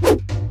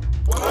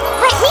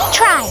 Let me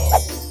try!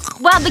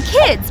 While the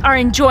kids are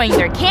enjoying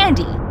their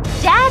candy,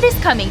 Dad is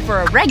coming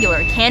for a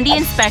regular candy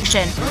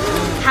inspection.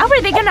 How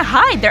are they gonna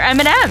hide their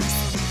M&Ms?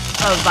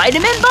 A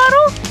vitamin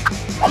bottle?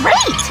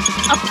 Great!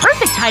 A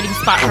perfect hiding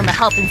spot from a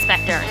health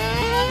inspector.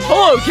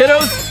 Hello,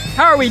 kiddos!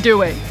 How are we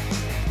doing?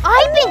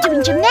 I've been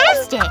doing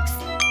gymnastics!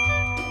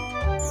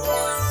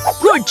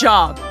 Good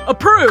job!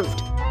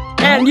 Approved!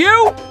 And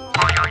you?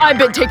 I've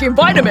been taking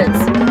vitamins!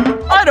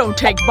 I don't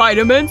take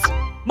vitamins!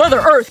 Mother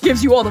Earth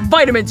gives you all the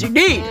vitamins you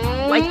need!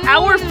 Like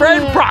our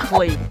friend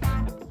Broccoli!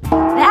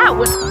 That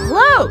was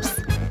close!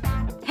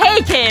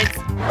 Hey kids!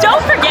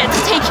 Don't forget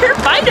to take your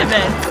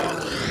vitamins!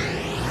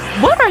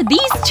 What are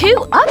these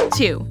two up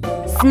to?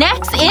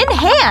 Snacks in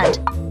hand!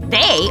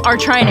 They are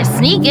trying to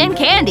sneak in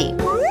candy.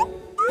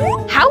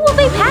 How will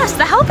they pass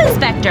the health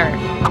inspector?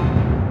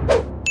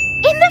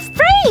 In the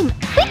frame!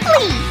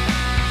 Quickly!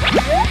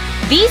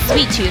 These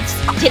sweet tooths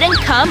didn't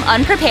come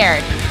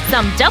unprepared.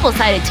 Some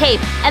double-sided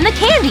tape and the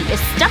candy is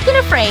stuck in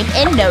a frame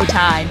in no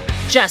time.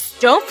 Just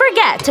don't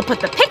forget to put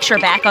the picture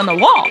back on the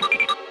wall.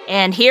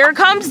 And here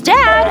comes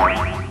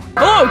Dad!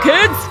 Hello,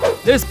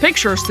 kids! This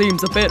picture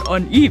seems a bit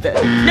uneven.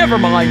 Never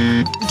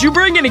mind. Did you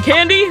bring any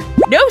candy?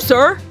 No,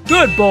 sir.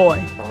 Good boy.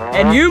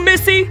 And you,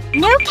 Missy?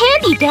 No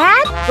candy,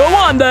 Dad! Go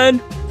on, then!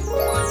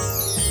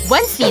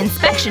 Once the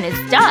inspection is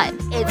done,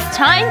 it's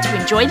time to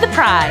enjoy the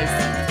prize.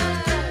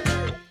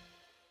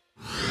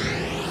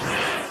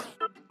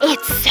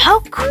 It's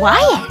so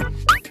quiet.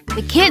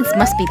 The kids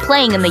must be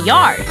playing in the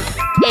yard.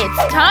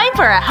 It's time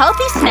for a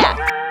healthy snack.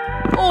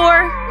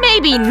 Or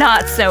maybe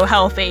not so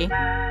healthy.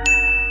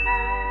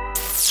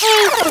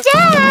 Hey,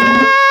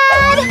 Dad!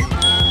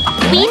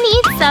 We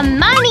need some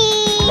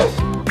money!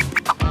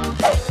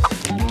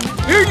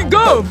 Here you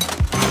go!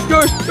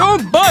 Just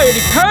don't buy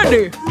any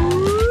candy!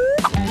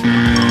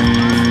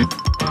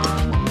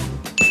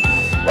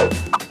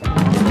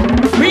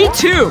 Me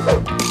too!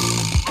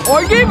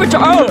 I gave it to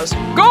Alice!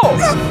 Go!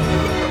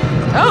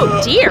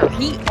 Oh dear,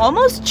 he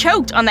almost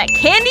choked on that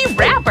candy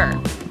wrapper!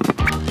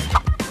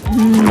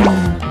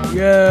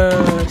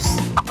 Yes,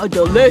 a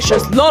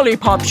delicious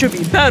lollipop should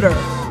be better.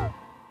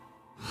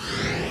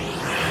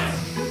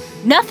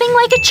 Nothing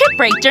like a chip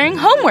break during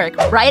homework,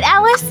 right,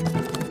 Alice?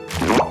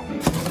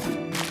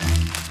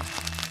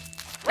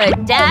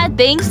 But Dad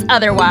thinks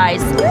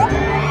otherwise.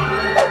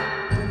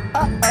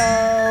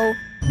 Uh-oh.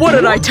 What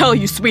did I tell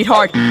you,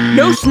 sweetheart?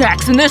 No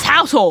snacks in this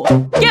household!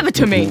 Give it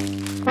to me!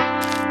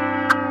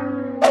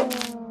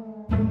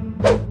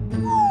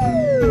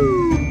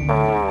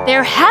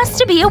 There has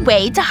to be a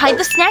way to hide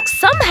the snacks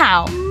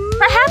somehow!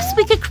 Perhaps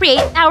we could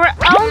create our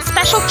own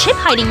special chip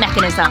hiding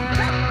mechanism.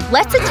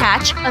 Let's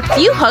attach a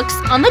few hooks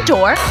on the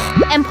door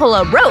and pull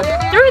a rope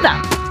through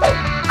them.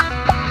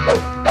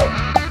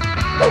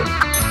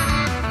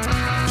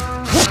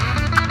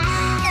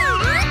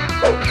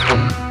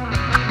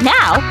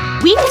 Now,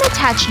 we can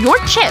attach your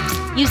chips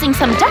using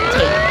some duct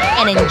tape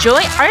and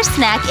enjoy our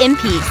snack in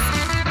peace.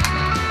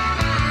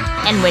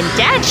 And when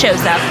Dad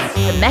shows up,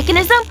 the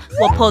mechanism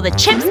will pull the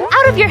chips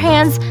out of your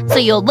hands so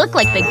you'll look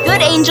like the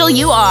good angel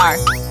you are.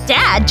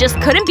 Dad just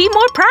couldn't be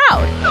more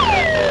proud.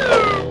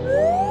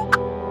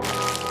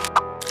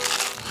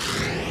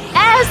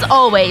 As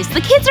always,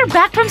 the kids are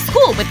back from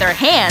school with their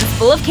hands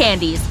full of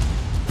candies.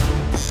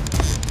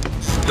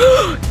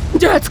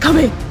 Dad's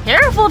coming!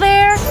 Careful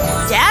there!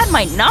 Dad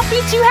might not be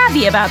too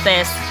happy about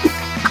this.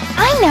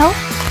 I know!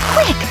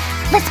 Quick!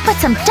 Let's put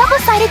some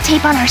double-sided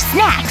tape on our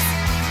snacks.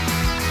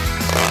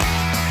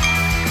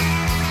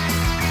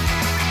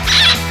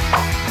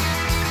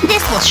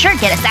 This will sure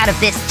get us out of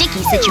this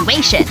sticky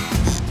situation.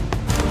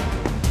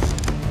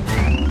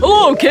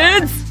 Hello,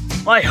 kids!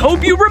 I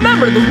hope you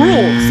remember the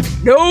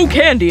rules. No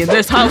candy in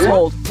this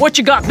household. What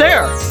you got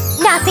there?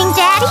 Nothing,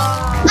 Daddy.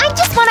 I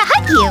just want to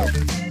hug you.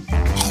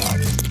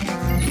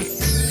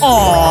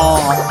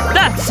 Aww,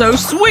 that's so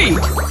sweet!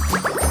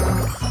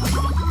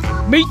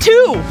 Me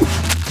too!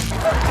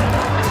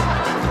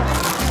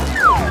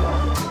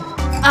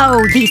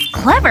 Oh, these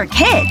clever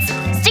kids!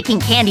 Sticking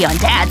candy on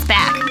Dad's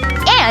back.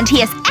 And he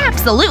has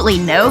absolutely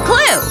no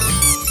clue!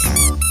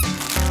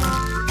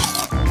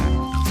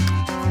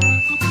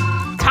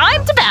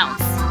 Time to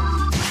bounce!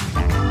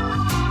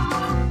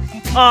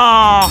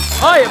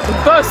 I have the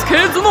best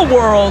kids in the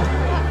world!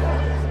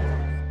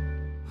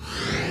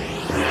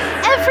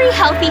 Every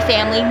healthy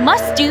family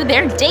must do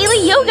their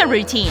daily yoga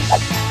routine.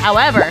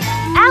 However,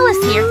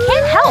 Alice here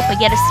can't help but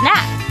get a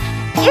snack.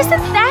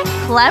 Isn't that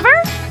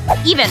clever?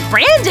 Even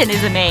Brandon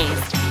is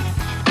amazed.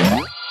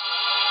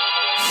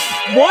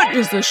 What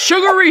is the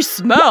sugary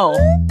smell?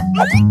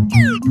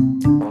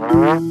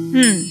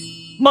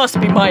 Must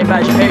be my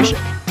imagination.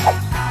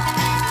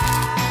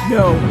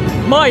 No,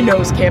 my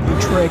nose can't be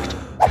tricked.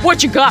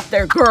 What you got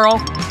there,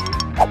 girl?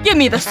 Give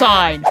me the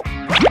sign.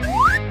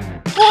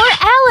 Poor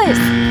Alice!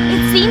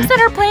 It seems that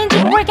her plan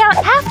didn't work out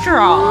after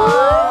all.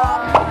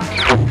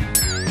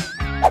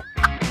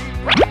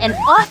 And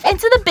off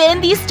into the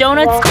bin these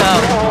donuts go.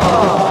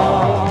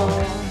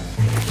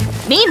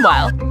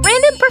 Meanwhile,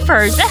 Brandon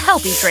prefers a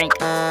healthy drink.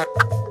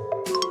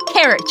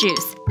 Carrot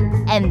juice.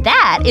 And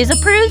that is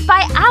approved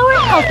by our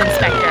health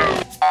inspector.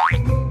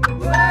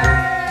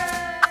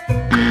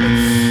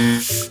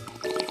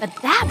 But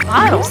that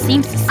bottle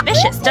seems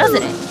suspicious,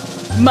 doesn't it?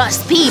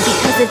 Must be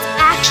because it's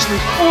actually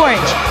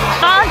orange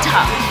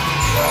Fanta.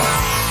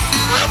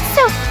 That's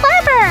so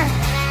clever!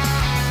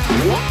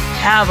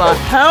 Have a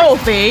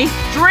healthy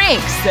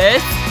drink,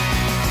 sis.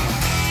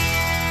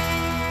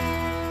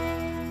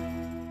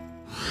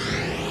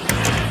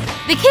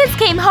 The kids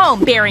came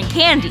home bearing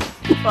candy.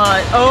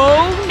 But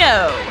oh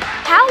no!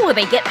 How will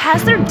they get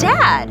past their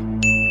dad?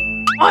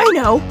 I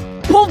know!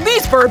 Hold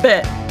these for a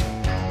bit!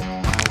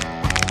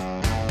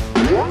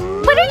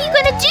 What are you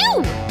gonna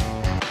do?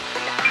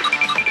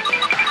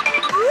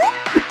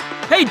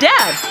 Hey,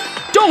 Dad!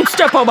 Don't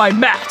step on my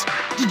mat!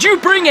 Did you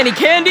bring any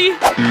candy?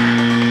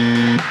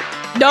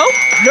 No?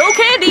 No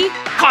candy!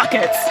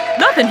 Pockets!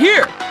 Nothing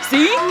here!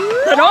 See?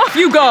 Then off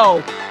you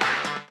go!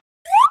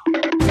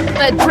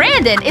 But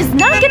Brandon is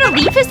not gonna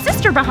leave his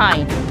sister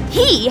behind.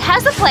 He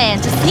has a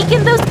plan to sneak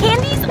in those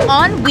candies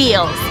on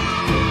wheels.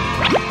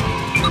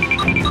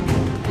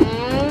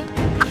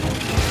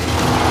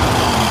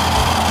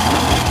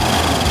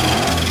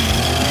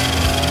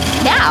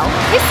 Now,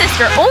 his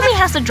sister only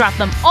has to drop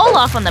them all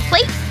off on the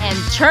plate and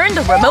turn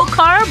the remote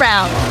car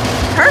around.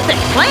 Perfect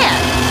plan!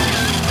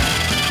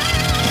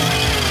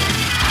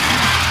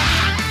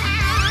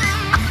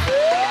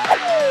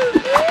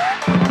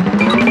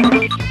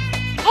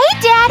 Hey,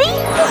 Daddy!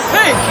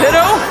 Hey,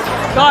 kiddo!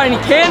 Got any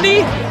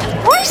candy?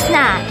 Of course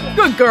not!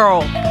 Good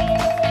girl!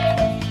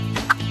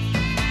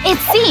 It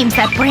seems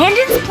that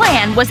Brandon's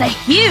plan was a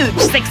huge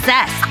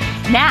success.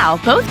 Now,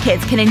 both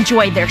kids can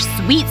enjoy their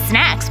sweet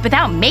snacks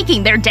without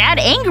making their dad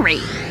angry.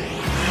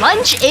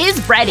 Lunch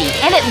is ready,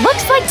 and it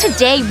looks like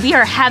today we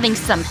are having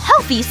some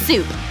healthy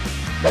soup.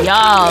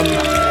 Yum!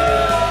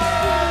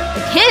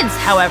 The kids,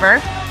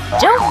 however,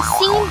 don't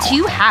seem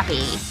too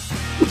happy.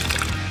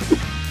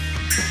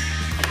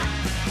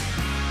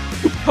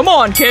 Come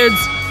on, kids!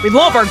 We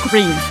love our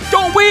greens,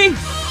 don't we?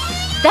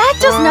 That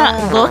does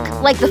not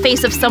look like the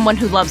face of someone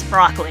who loves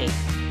broccoli.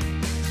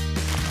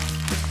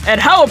 And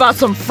how about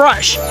some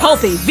fresh,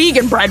 healthy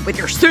vegan bread with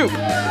your soup?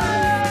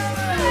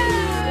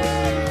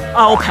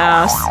 I'll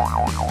pass.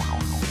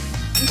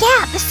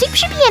 Yeah, the soup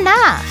should be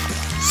enough.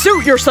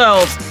 Suit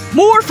yourselves!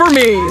 More for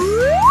me!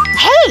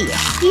 Hey!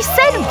 He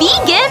said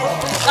vegan!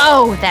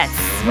 Oh, that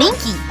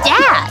sneaky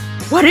dad!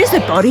 What is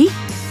it, buddy?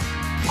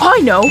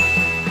 I know!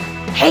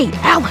 Hey,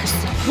 Alice,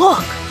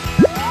 look!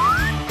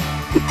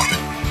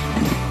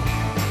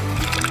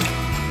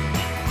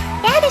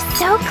 That is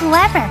so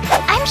clever.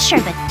 I'm sure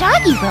the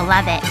doggy will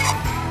love it.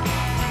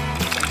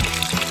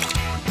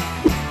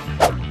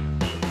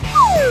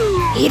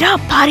 Eat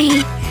up,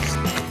 buddy!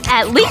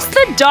 At least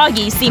the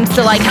doggy seems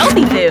to like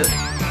healthy food.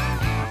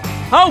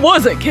 How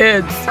was it,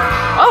 kids?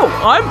 Oh,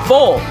 I'm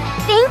full.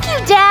 Thank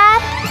you,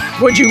 Dad.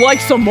 Would you like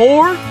some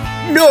more?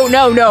 No,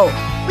 no, no.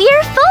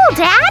 We're full,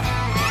 Dad!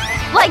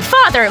 Like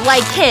father,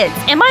 like kids,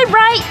 am I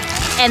right?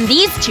 And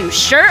these two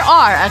sure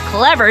are a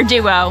clever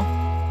duo.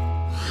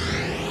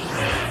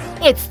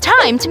 It's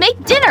time to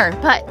make dinner,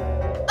 but…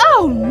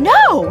 oh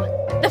no!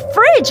 The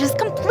fridge is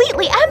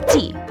completely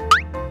empty.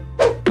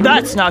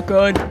 That's not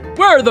good.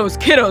 Where are those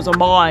kiddos of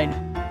mine?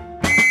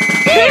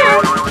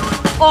 Here!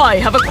 I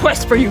have a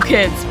quest for you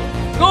kids.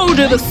 Go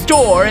to the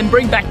store and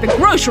bring back the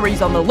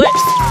groceries on the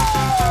list.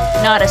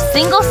 Not a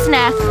single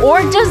snack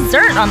or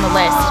dessert on the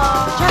list.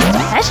 Just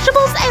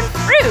vegetables and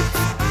fruits.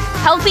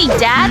 Healthy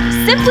Dad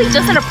simply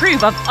doesn't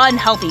approve of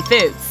unhealthy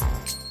foods.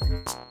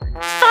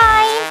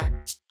 Fine.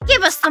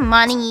 Give us some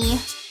money.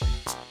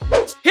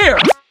 Here,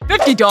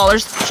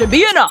 $50 should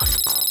be enough.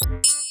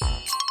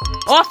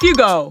 Off you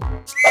go.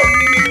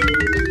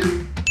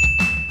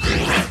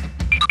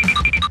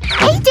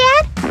 Hey,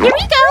 Dad! Here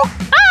we go!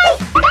 Bye!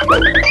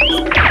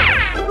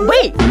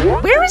 Wait,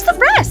 where is the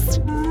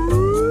rest?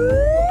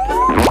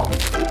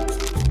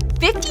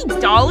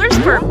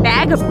 $50 for a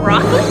bag of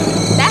broccoli?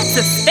 That's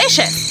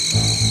suspicious.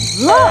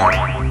 Look,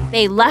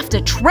 they left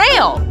a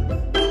trail.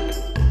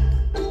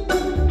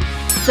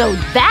 So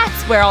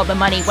that's where all the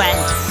money went.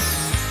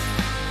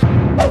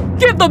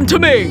 Give them to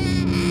me!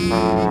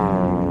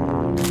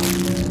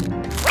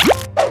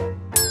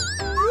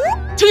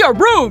 To your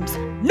rooms,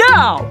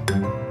 now!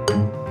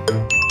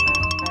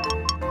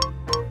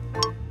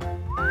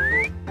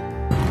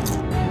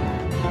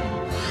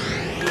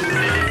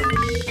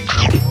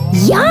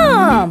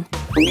 Yum!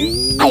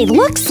 I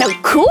look so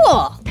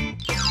cool!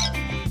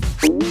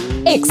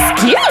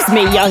 Excuse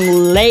me, young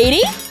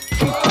lady?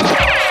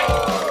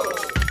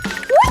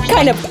 What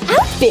kind of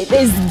outfit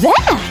is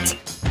that?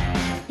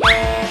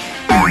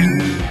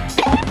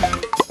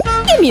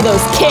 Give me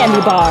those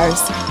candy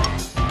bars!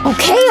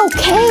 Okay,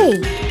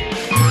 okay!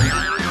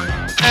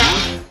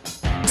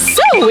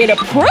 So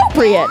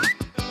inappropriate!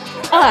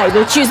 I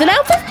will choose an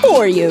outfit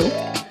for you!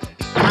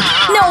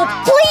 No,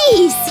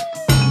 please!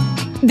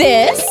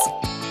 This?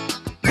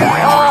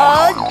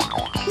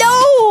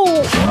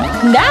 No!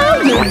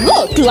 Now you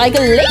look like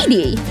a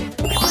lady!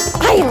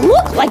 I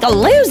look like a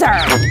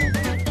loser!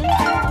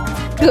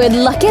 Good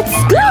luck at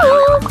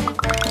school!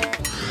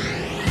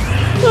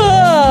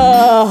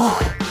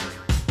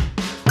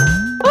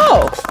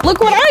 Oh, look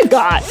what I've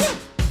got!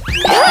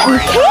 Cotton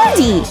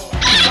candy!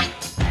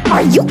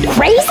 Are you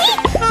crazy?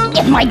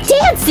 If my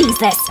dad sees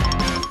this…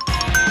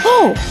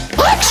 Oh,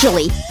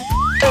 actually…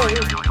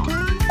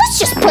 let's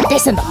just put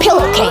this in the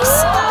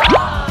pillowcase.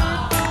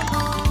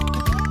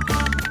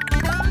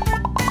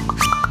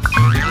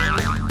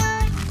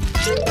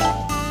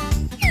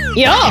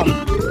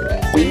 Yum!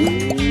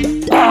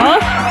 Huh?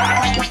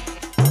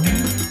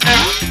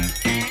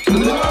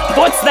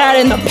 What's that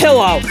in the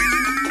pillow?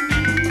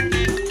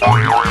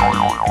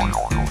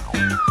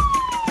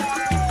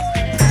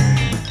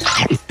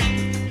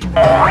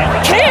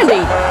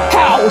 Candy!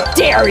 How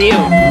dare you!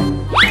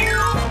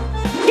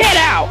 Get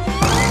out!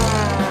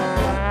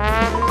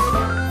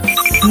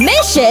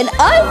 Mission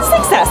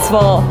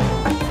unsuccessful!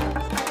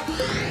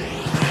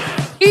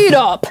 Eat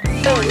up!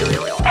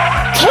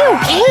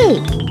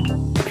 Okay.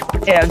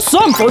 And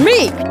some for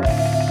me!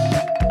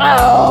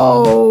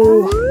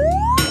 Oh!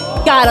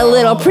 Got a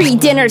little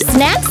pre-dinner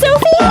snack,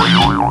 Sophie?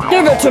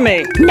 Give it to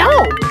me! No!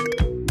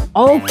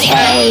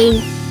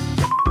 Okay.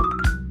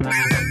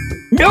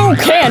 No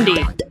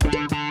candy!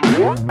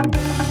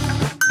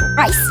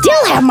 I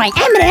still have my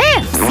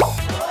M&Ms!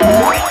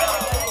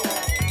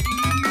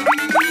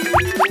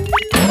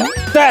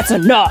 That's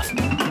enough!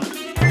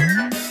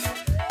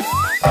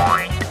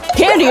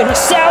 Candy in a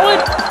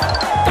salad?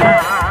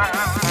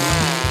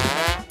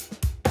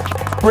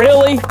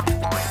 Really?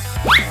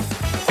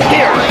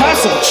 Here, have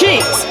some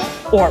cheese!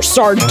 Or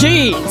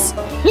sardines!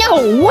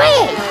 No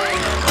way!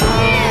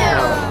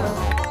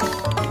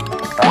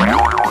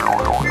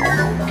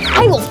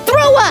 I will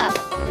throw up!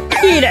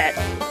 Eat it!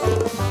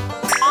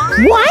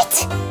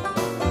 What?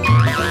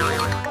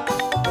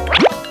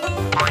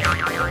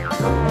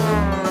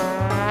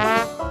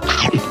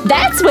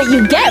 That's what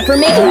you get for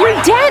making your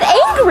dad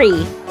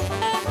angry!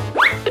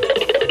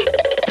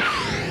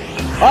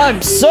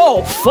 I'm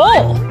so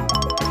full!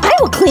 I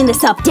will clean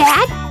this up,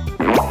 Dad!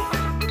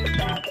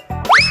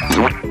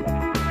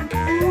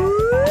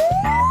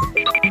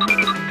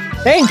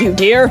 Thank you,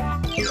 dear!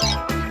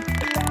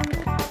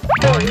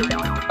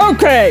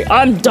 Okay,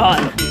 I'm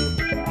done!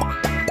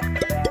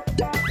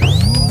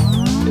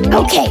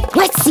 Okay,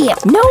 let's see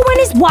if no one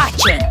is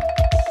watching!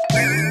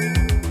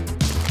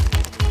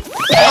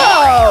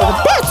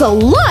 Whoa! That's a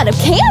lot of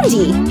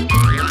candy!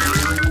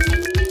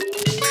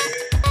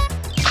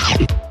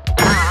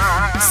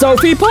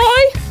 Sophie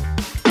pie?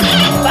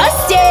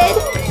 Busted!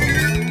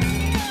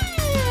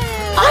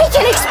 I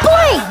can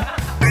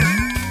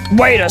explain!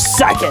 Wait a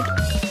second!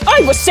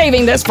 I was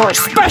saving this for a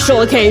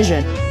special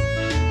occasion!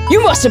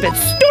 You must have been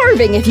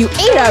starving if you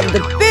ate out of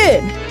the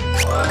bin!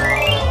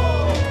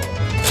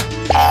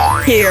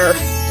 Here.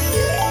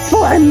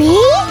 For me?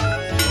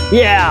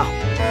 Yeah.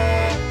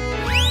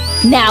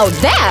 Now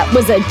that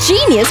was a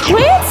genius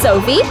plan,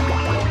 Sophie!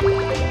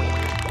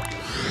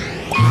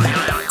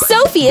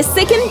 Sophie is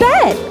sick in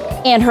bed,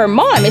 and her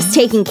mom is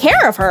taking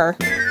care of her.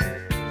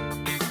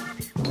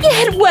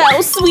 Get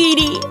well,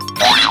 sweetie.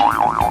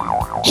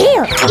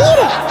 Here, eat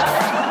it.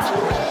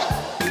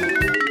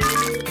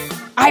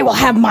 I will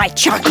have my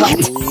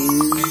chocolate.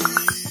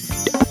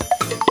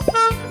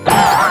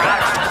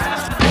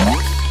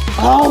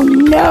 Oh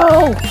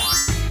no!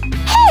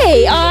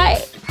 Hey,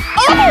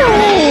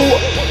 Oh!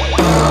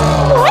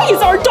 Why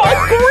is our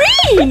dog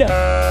green?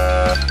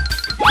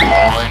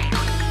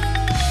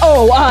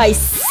 Oh, I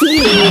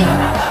see.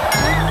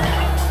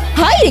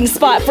 Hiding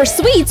spot for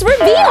sweets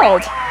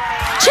revealed.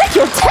 Check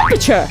your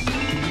temperature.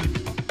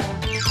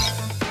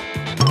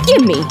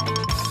 Give me.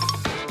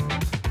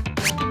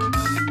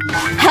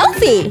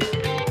 Healthy.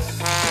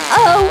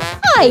 Oh,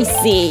 I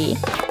see.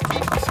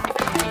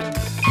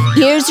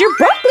 Here's your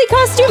broccoli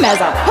costume as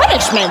a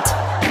punishment.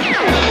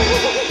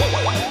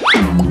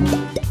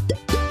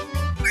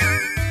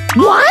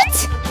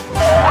 What?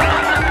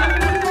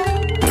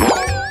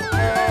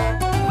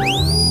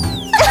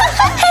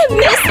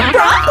 Miss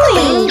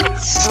Broccoli!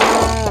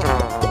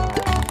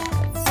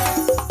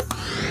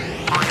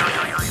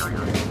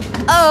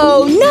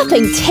 Oh,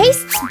 nothing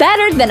tastes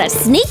better than a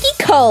sneaky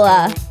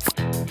cola.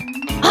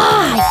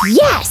 Ah,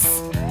 yes!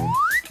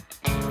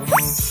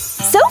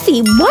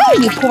 Sophie, why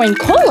are you pouring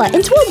cola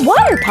into a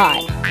water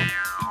pot?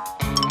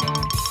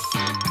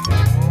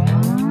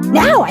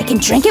 Now I can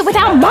drink it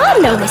without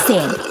Mom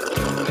noticing.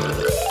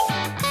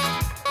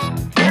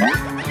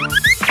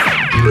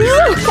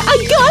 Look, I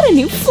got a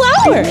new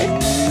flower!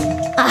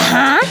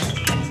 Uh-huh.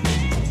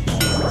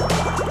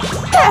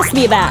 Pass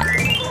me that!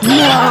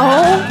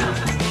 No!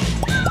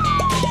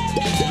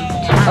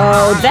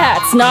 Oh,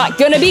 that's not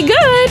gonna be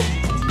good!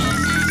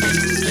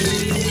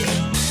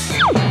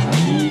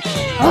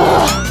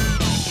 Ugh.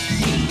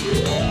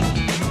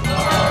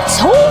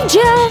 Told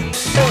ya!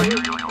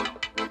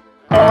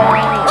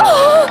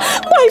 Oh,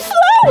 my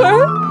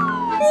flower!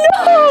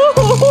 No!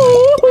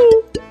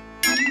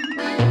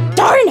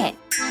 Darn it!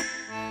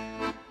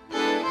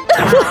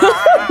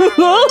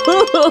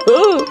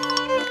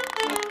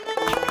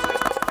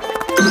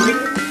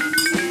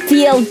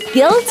 Feel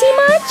guilty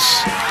much?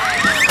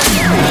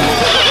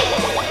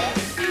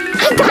 I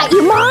got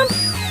you, Mom!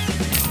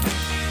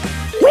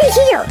 Right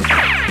here!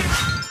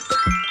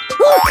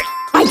 Look!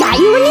 I got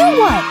you a new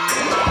one!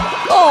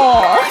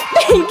 Oh,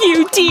 thank you,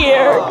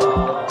 dear!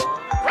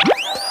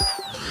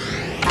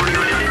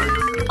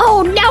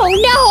 Oh, no!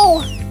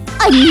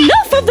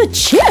 Enough of the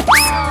chips!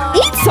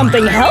 Eat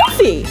something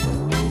healthy!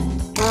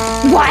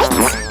 What?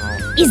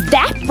 Is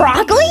that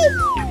broccoli?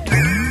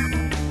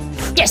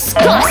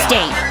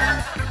 Disgusting!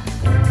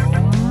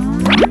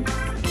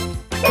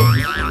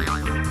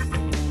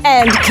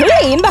 And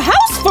clean the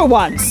house for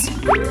once!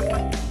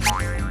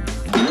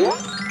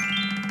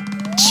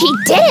 She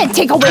didn't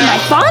take away my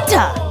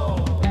Fanta!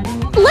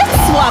 Let's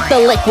swap the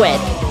liquid!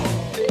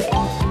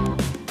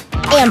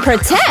 And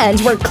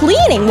pretend we're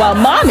cleaning while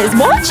Mom is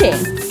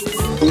watching!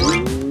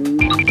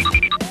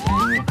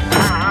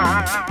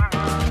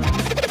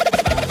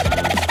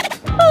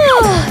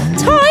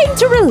 Time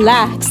to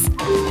relax!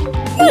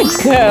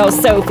 Good girl,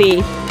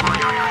 Sophie!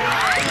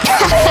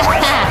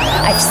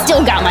 I've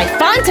still got my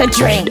Fanta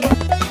drink!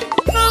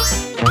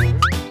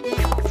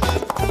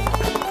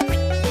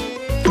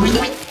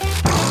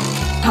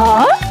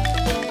 Huh?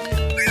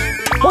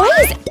 Why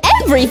is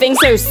everything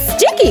so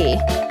sticky?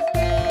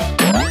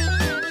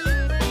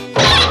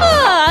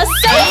 Ah,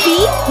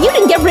 Sophie! You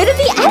didn't get rid of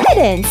the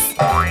evidence!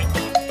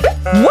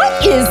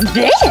 What is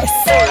this?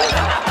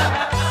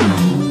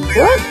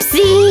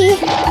 Whoopsie!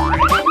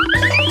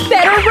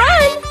 Better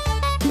run!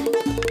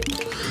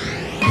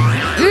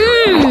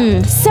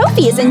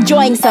 Sophie is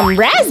enjoying some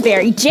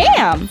raspberry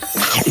jam!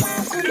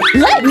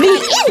 Let me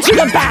into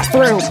the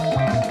bathroom!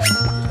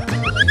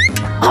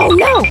 Oh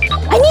no!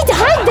 I need to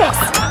hide this!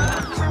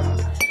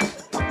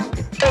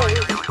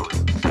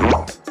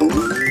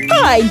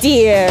 Hi,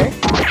 dear!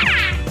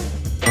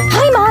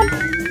 Hi, Mom!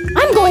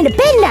 I'm going to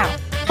bed now!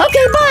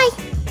 Okay, bye!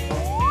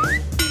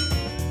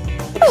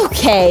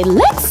 Okay,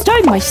 let's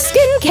start my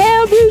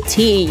skincare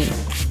routine.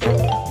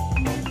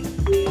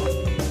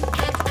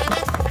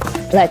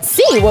 Let's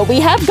see what we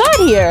have got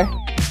here.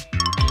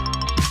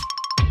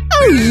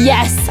 Oh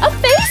yes, a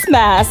face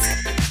mask!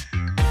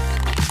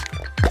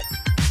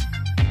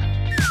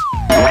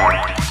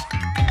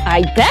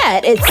 I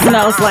bet it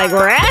smells like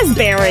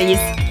raspberries!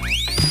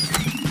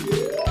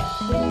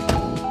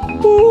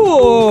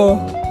 Ooh!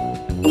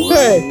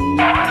 Hey!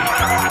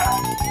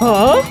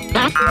 Huh?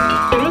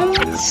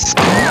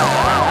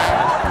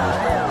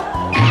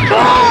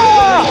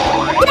 Ah!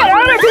 Get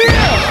out of here!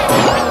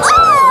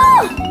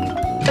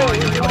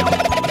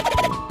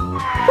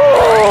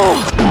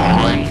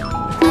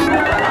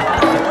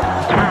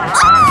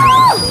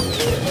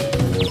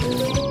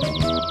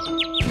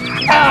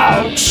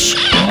 Ouch!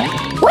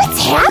 What's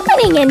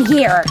happening in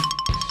here?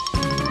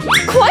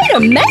 Quite a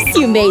mess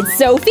you made,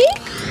 Sophie!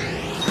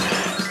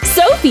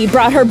 Sophie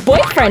brought her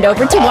boyfriend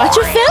over to watch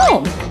a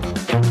film!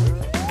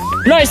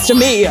 Nice to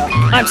meet you.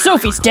 I'm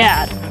Sophie's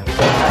dad.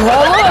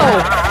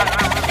 Hello!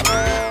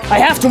 I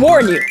have to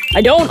warn you,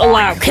 I don't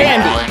allow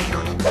candy.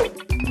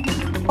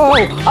 Oh,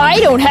 I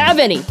don't have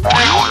any.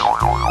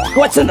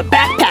 What's in the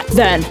backpack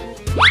then?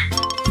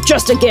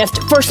 Just a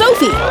gift for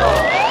Sophie.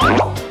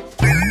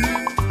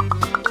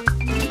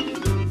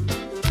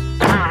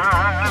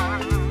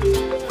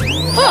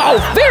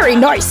 Oh, very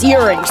nice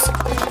earrings.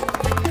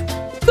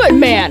 Good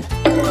man.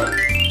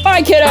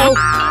 Bye, kiddo.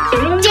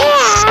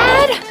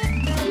 Dad!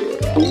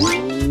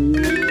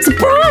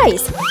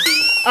 Surprise!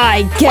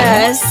 I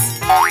guess.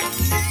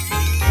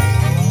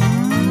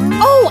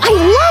 Oh, I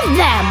love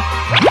them!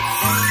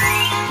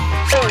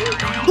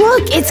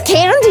 Look, it's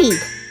candy!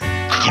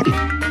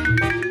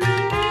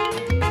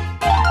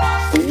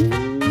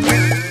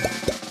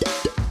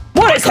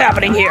 What is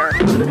happening here?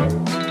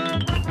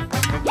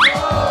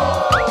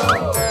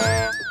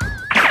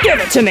 Give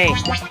it to me.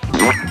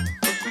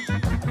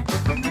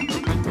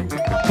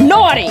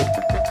 Naughty!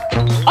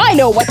 I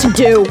know what to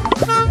do.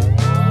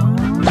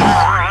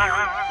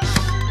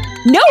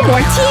 No more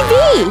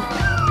TV!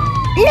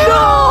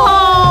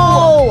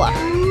 No!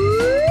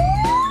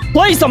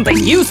 Play something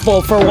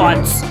useful for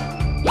once.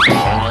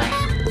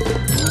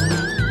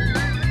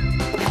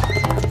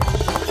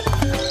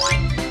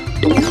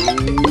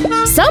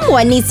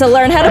 Someone needs to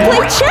learn how to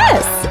play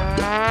chess!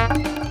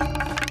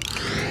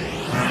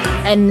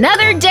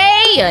 Another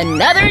day,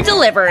 another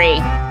delivery.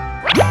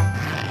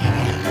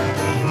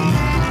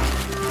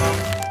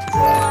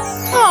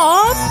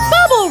 Aw,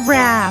 bubble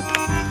wrap.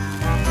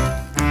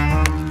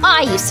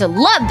 I used to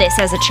love this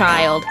as a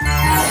child.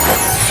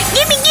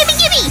 Gimme, gimme,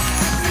 gimme!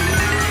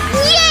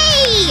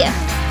 Yay!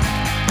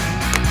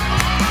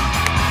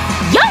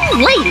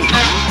 Young lady,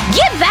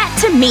 give that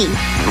to me.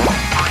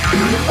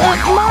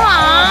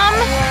 Mom,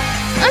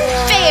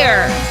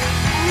 unfair.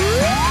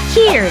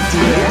 Here,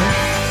 dear.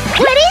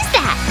 What is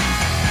that?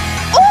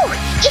 Oh,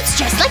 it's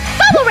just like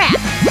bubble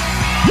wrap!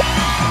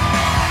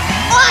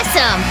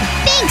 Awesome!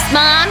 Thanks,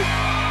 Mom!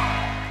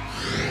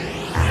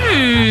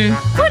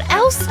 What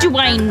else do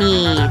I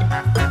need?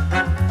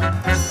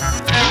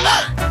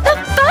 The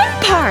fun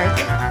park!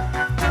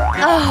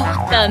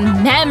 Oh, the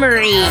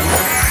memories!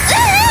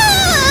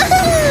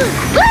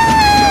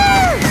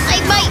 I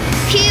might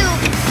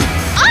puke!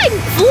 I'm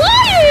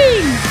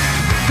flying!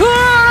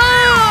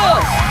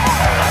 Ah!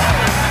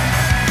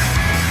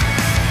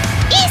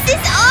 This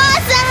is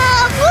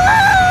awesome!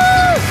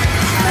 Woo!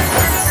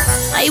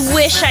 I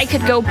wish I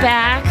could go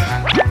back.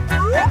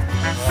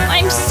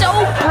 I'm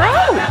so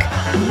broke.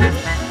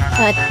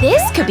 But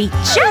this could be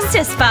just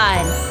as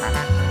fun.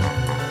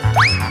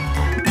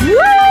 Woo!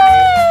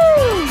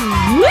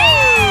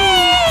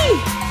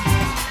 Whee!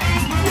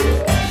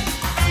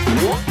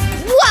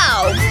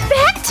 Whoa!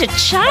 Back to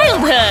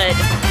childhood.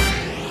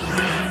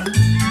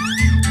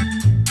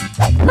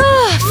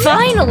 Ah,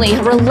 finally,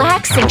 a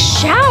relaxing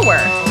shower.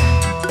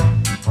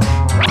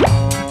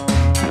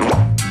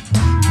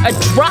 A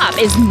drop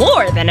is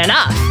more than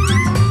enough.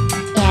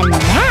 And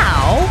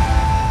now…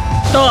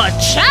 the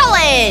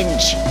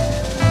challenge!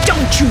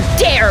 Don't you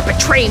dare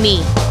betray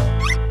me!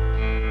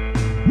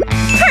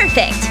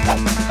 Perfect!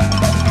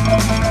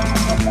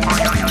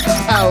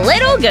 A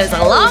little goes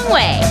a long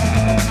way.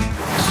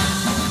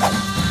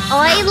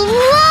 I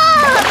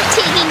love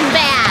taking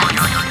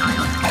baths!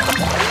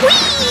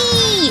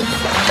 Whee!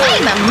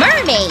 I'm a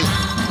mermaid!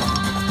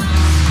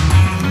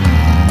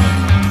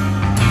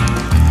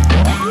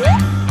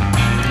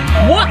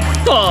 What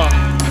the?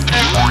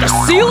 The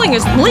ceiling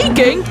is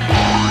leaking?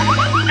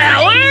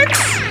 Alex?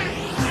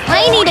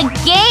 I need a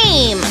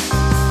game!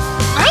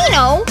 I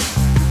know!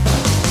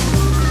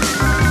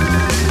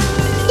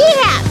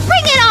 Yeah!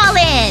 Bring it all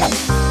in!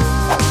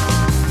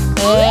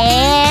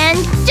 And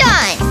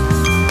done!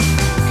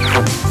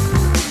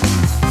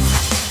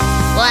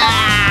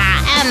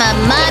 Wow! I'm a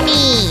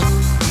mummy!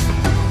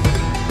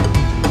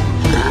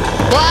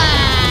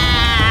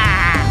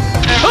 Wow!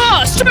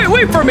 Ah, stay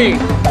away from me!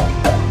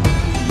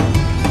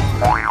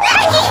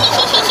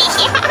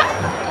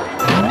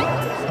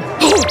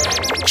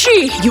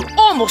 Gee, you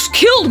almost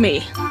killed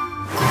me!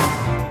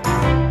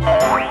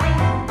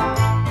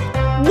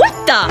 What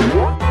the?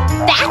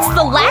 That's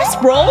the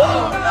last roll?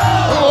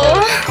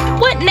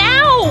 What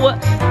now?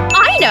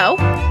 I know!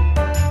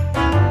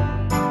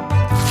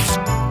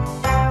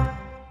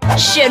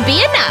 Should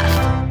be enough.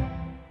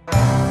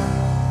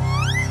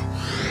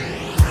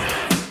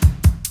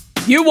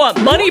 You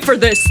want money for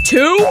this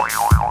too?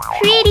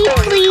 Pretty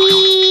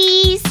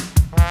please!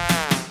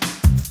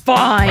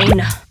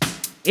 Fine.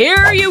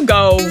 Here you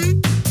go.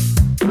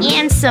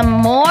 And some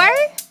more?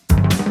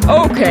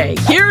 Okay,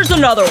 here's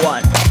another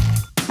one.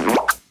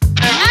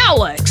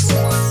 Alex!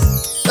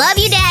 Love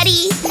you,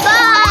 Daddy!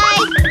 Bye!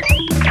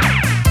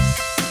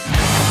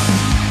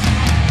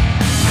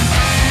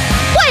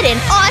 What an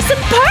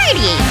awesome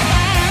party!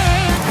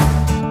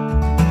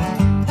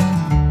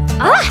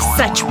 Ah,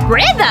 such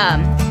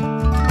rhythm!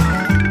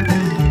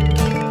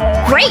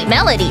 Great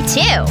melody,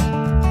 too.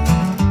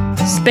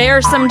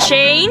 Spare some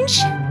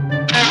change?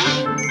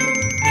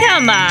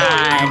 Come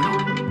on.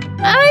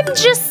 I'm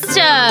just,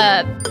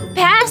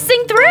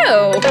 passing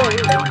through.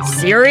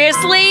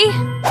 Seriously?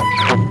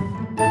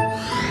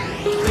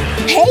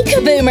 Hey,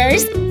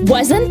 Kaboomers!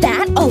 Wasn't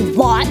that a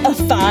lot of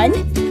fun?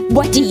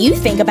 What do you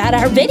think about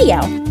our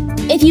video?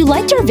 If you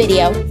liked our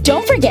video,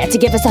 don't forget to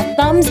give us a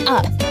thumbs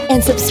up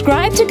and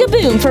subscribe to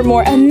Kaboom for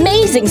more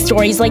amazing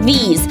stories like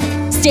these.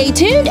 Stay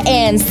tuned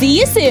and see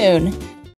you soon!